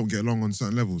 but we just don't get along on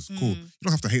certain levels. Cool. You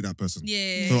don't have to hate that person.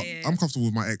 Yeah. So I'm comfortable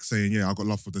with my ex saying, I got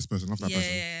love for this person, love that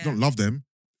person. You don't love them.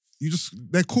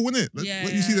 They're cool, innit?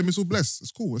 When you see them, it's all blessed.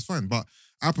 It's cool, it's fine. But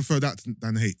I prefer that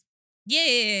than hate.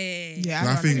 Yeah.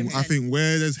 I think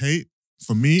where there's hate,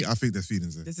 for me, I think there's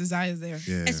feelings there. There's desires there.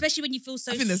 Yeah. Especially when you feel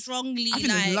so strongly. I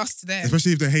think there's lust there.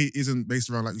 Especially if the hate isn't based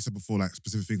around, like you said before, like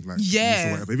specific things like abuse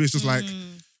or whatever. If it's just like,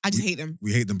 I just hate them.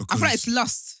 We hate them because I feel like it's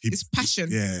lust. It's passion.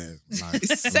 Like,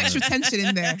 it's sexual tension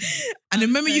in there. And the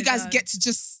moment you guys get to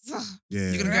just,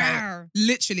 you're gonna go out.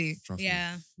 Literally. Trust me.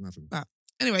 But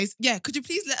anyways, could you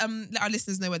please let our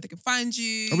listeners know where they can find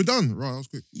you? Are we done? Right, that was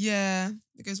quick. Yeah,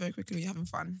 it goes very quickly when you're having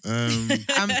fun.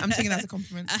 I'm taking that as a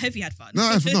compliment. I hope you had fun.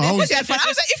 No, of course you had fun. I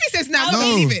was like, if he says now,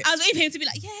 don't leave it. I was waiting for him to be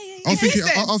like, yeah.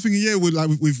 I was thinking,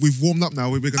 we've warmed up now.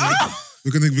 We're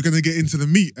gonna get into the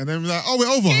meat, and then we're like, we're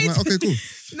over. I'm like, okay, cool.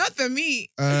 Not the meat.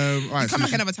 Right, come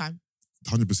back another time.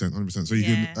 100%. So you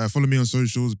can follow me on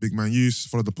socials, Big Man Use.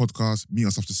 Follow the podcast, Meet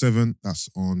Us After 7. That's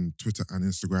on Twitter and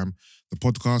Instagram. The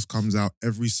podcast comes out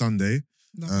every Sunday.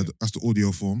 That's the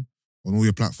audio form on all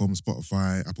your platforms: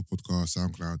 Spotify, Apple Podcasts,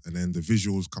 SoundCloud, and then the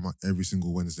visuals come out every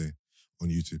single Wednesday on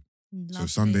YouTube. Lovely. So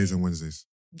Sundays and Wednesdays.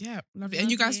 Yeah, lovely.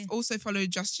 And you guys also follow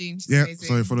Just Jean. Yeah,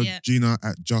 so follow Gina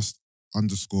at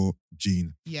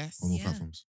just_Jean. Yes. On all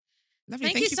platforms. Lovely.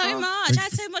 Thank you so much. I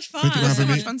had so much fun. Thank you for having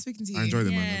me. So much fun speaking to you. I enjoyed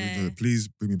it, man. I really enjoyed it. Please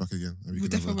bring me back again. We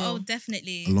definitely will. Oh,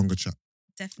 definitely. A longer chat.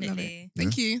 Definitely.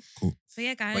 Thank you. Cool. So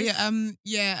yeah, guys. But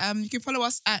you can follow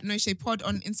us at No Shade Pod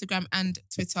on Instagram and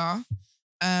Twitter.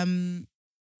 I'm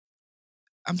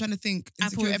trying to think.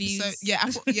 Apple reviews.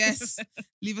 Apple, yes.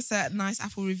 Leave us a nice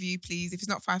Apple review, please. If it's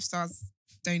not 5 stars,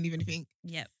 Don't leave anything.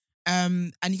 Yep.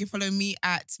 And you can follow me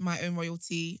at My Own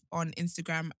Royalty on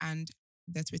Instagram and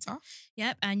the Twitter.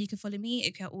 Yep. And you can follow me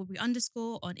at @Aubrey_ on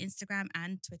Instagram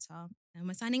and Twitter. And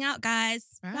we're signing out,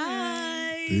 guys.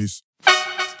 Bye. Peace.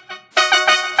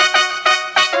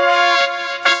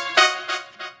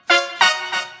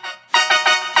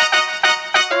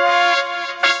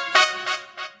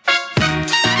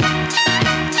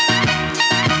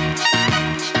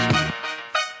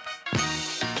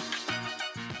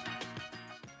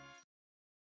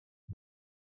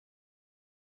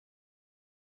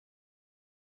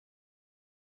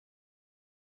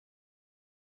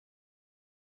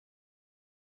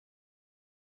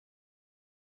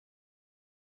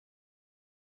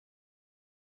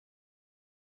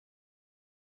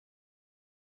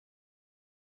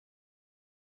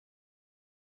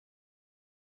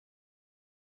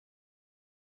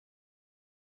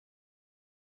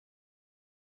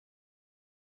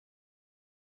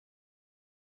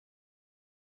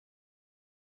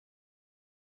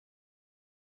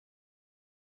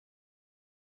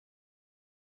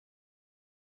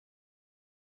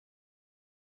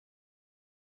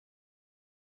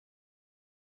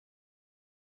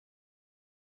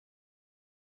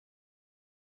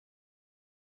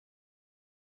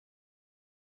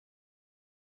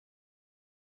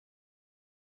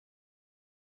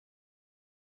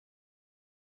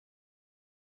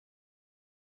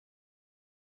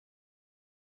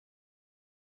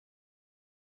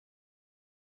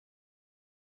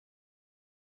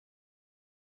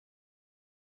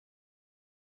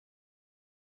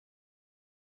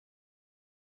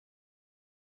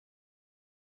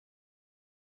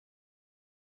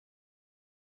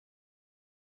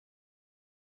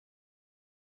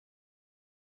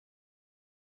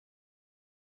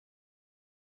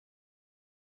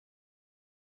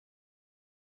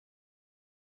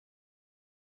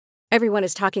 Everyone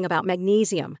is talking about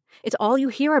magnesium. It's all you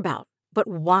hear about. But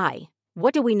why?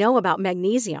 What do we know about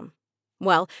magnesium?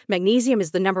 Well, magnesium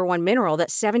is the #1 mineral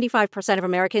that 75% of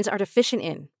Americans are deficient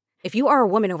in. If you are a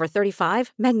woman over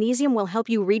 35, magnesium will help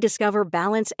you rediscover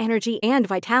balance, energy, and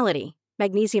vitality.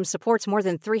 Magnesium supports more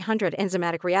than 300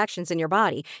 enzymatic reactions in your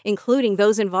body, including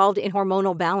those involved in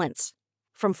hormonal balance.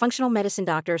 From functional medicine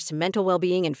doctors to mental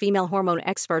well-being and female hormone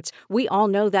experts, we all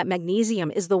know that magnesium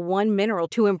is the one mineral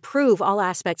to improve all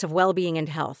aspects of well-being and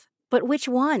health. But which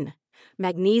one?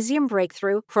 Magnesium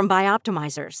Breakthrough from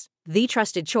Bioptimizers, the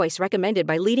trusted choice recommended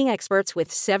by leading experts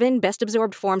with 7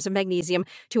 best-absorbed forms of magnesium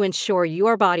to ensure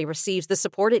your body receives the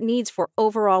support it needs for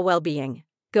overall well-being.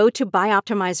 Go to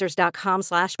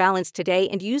bioptimizers.com/balance today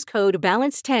and use code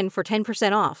BALANCE10 for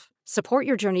 10% off. Support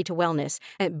your journey to wellness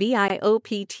at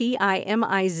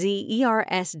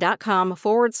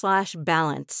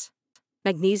bioptimizers.com/balance.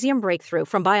 Magnesium Breakthrough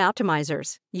from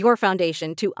Bioptimizers, your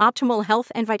foundation to optimal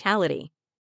health and vitality.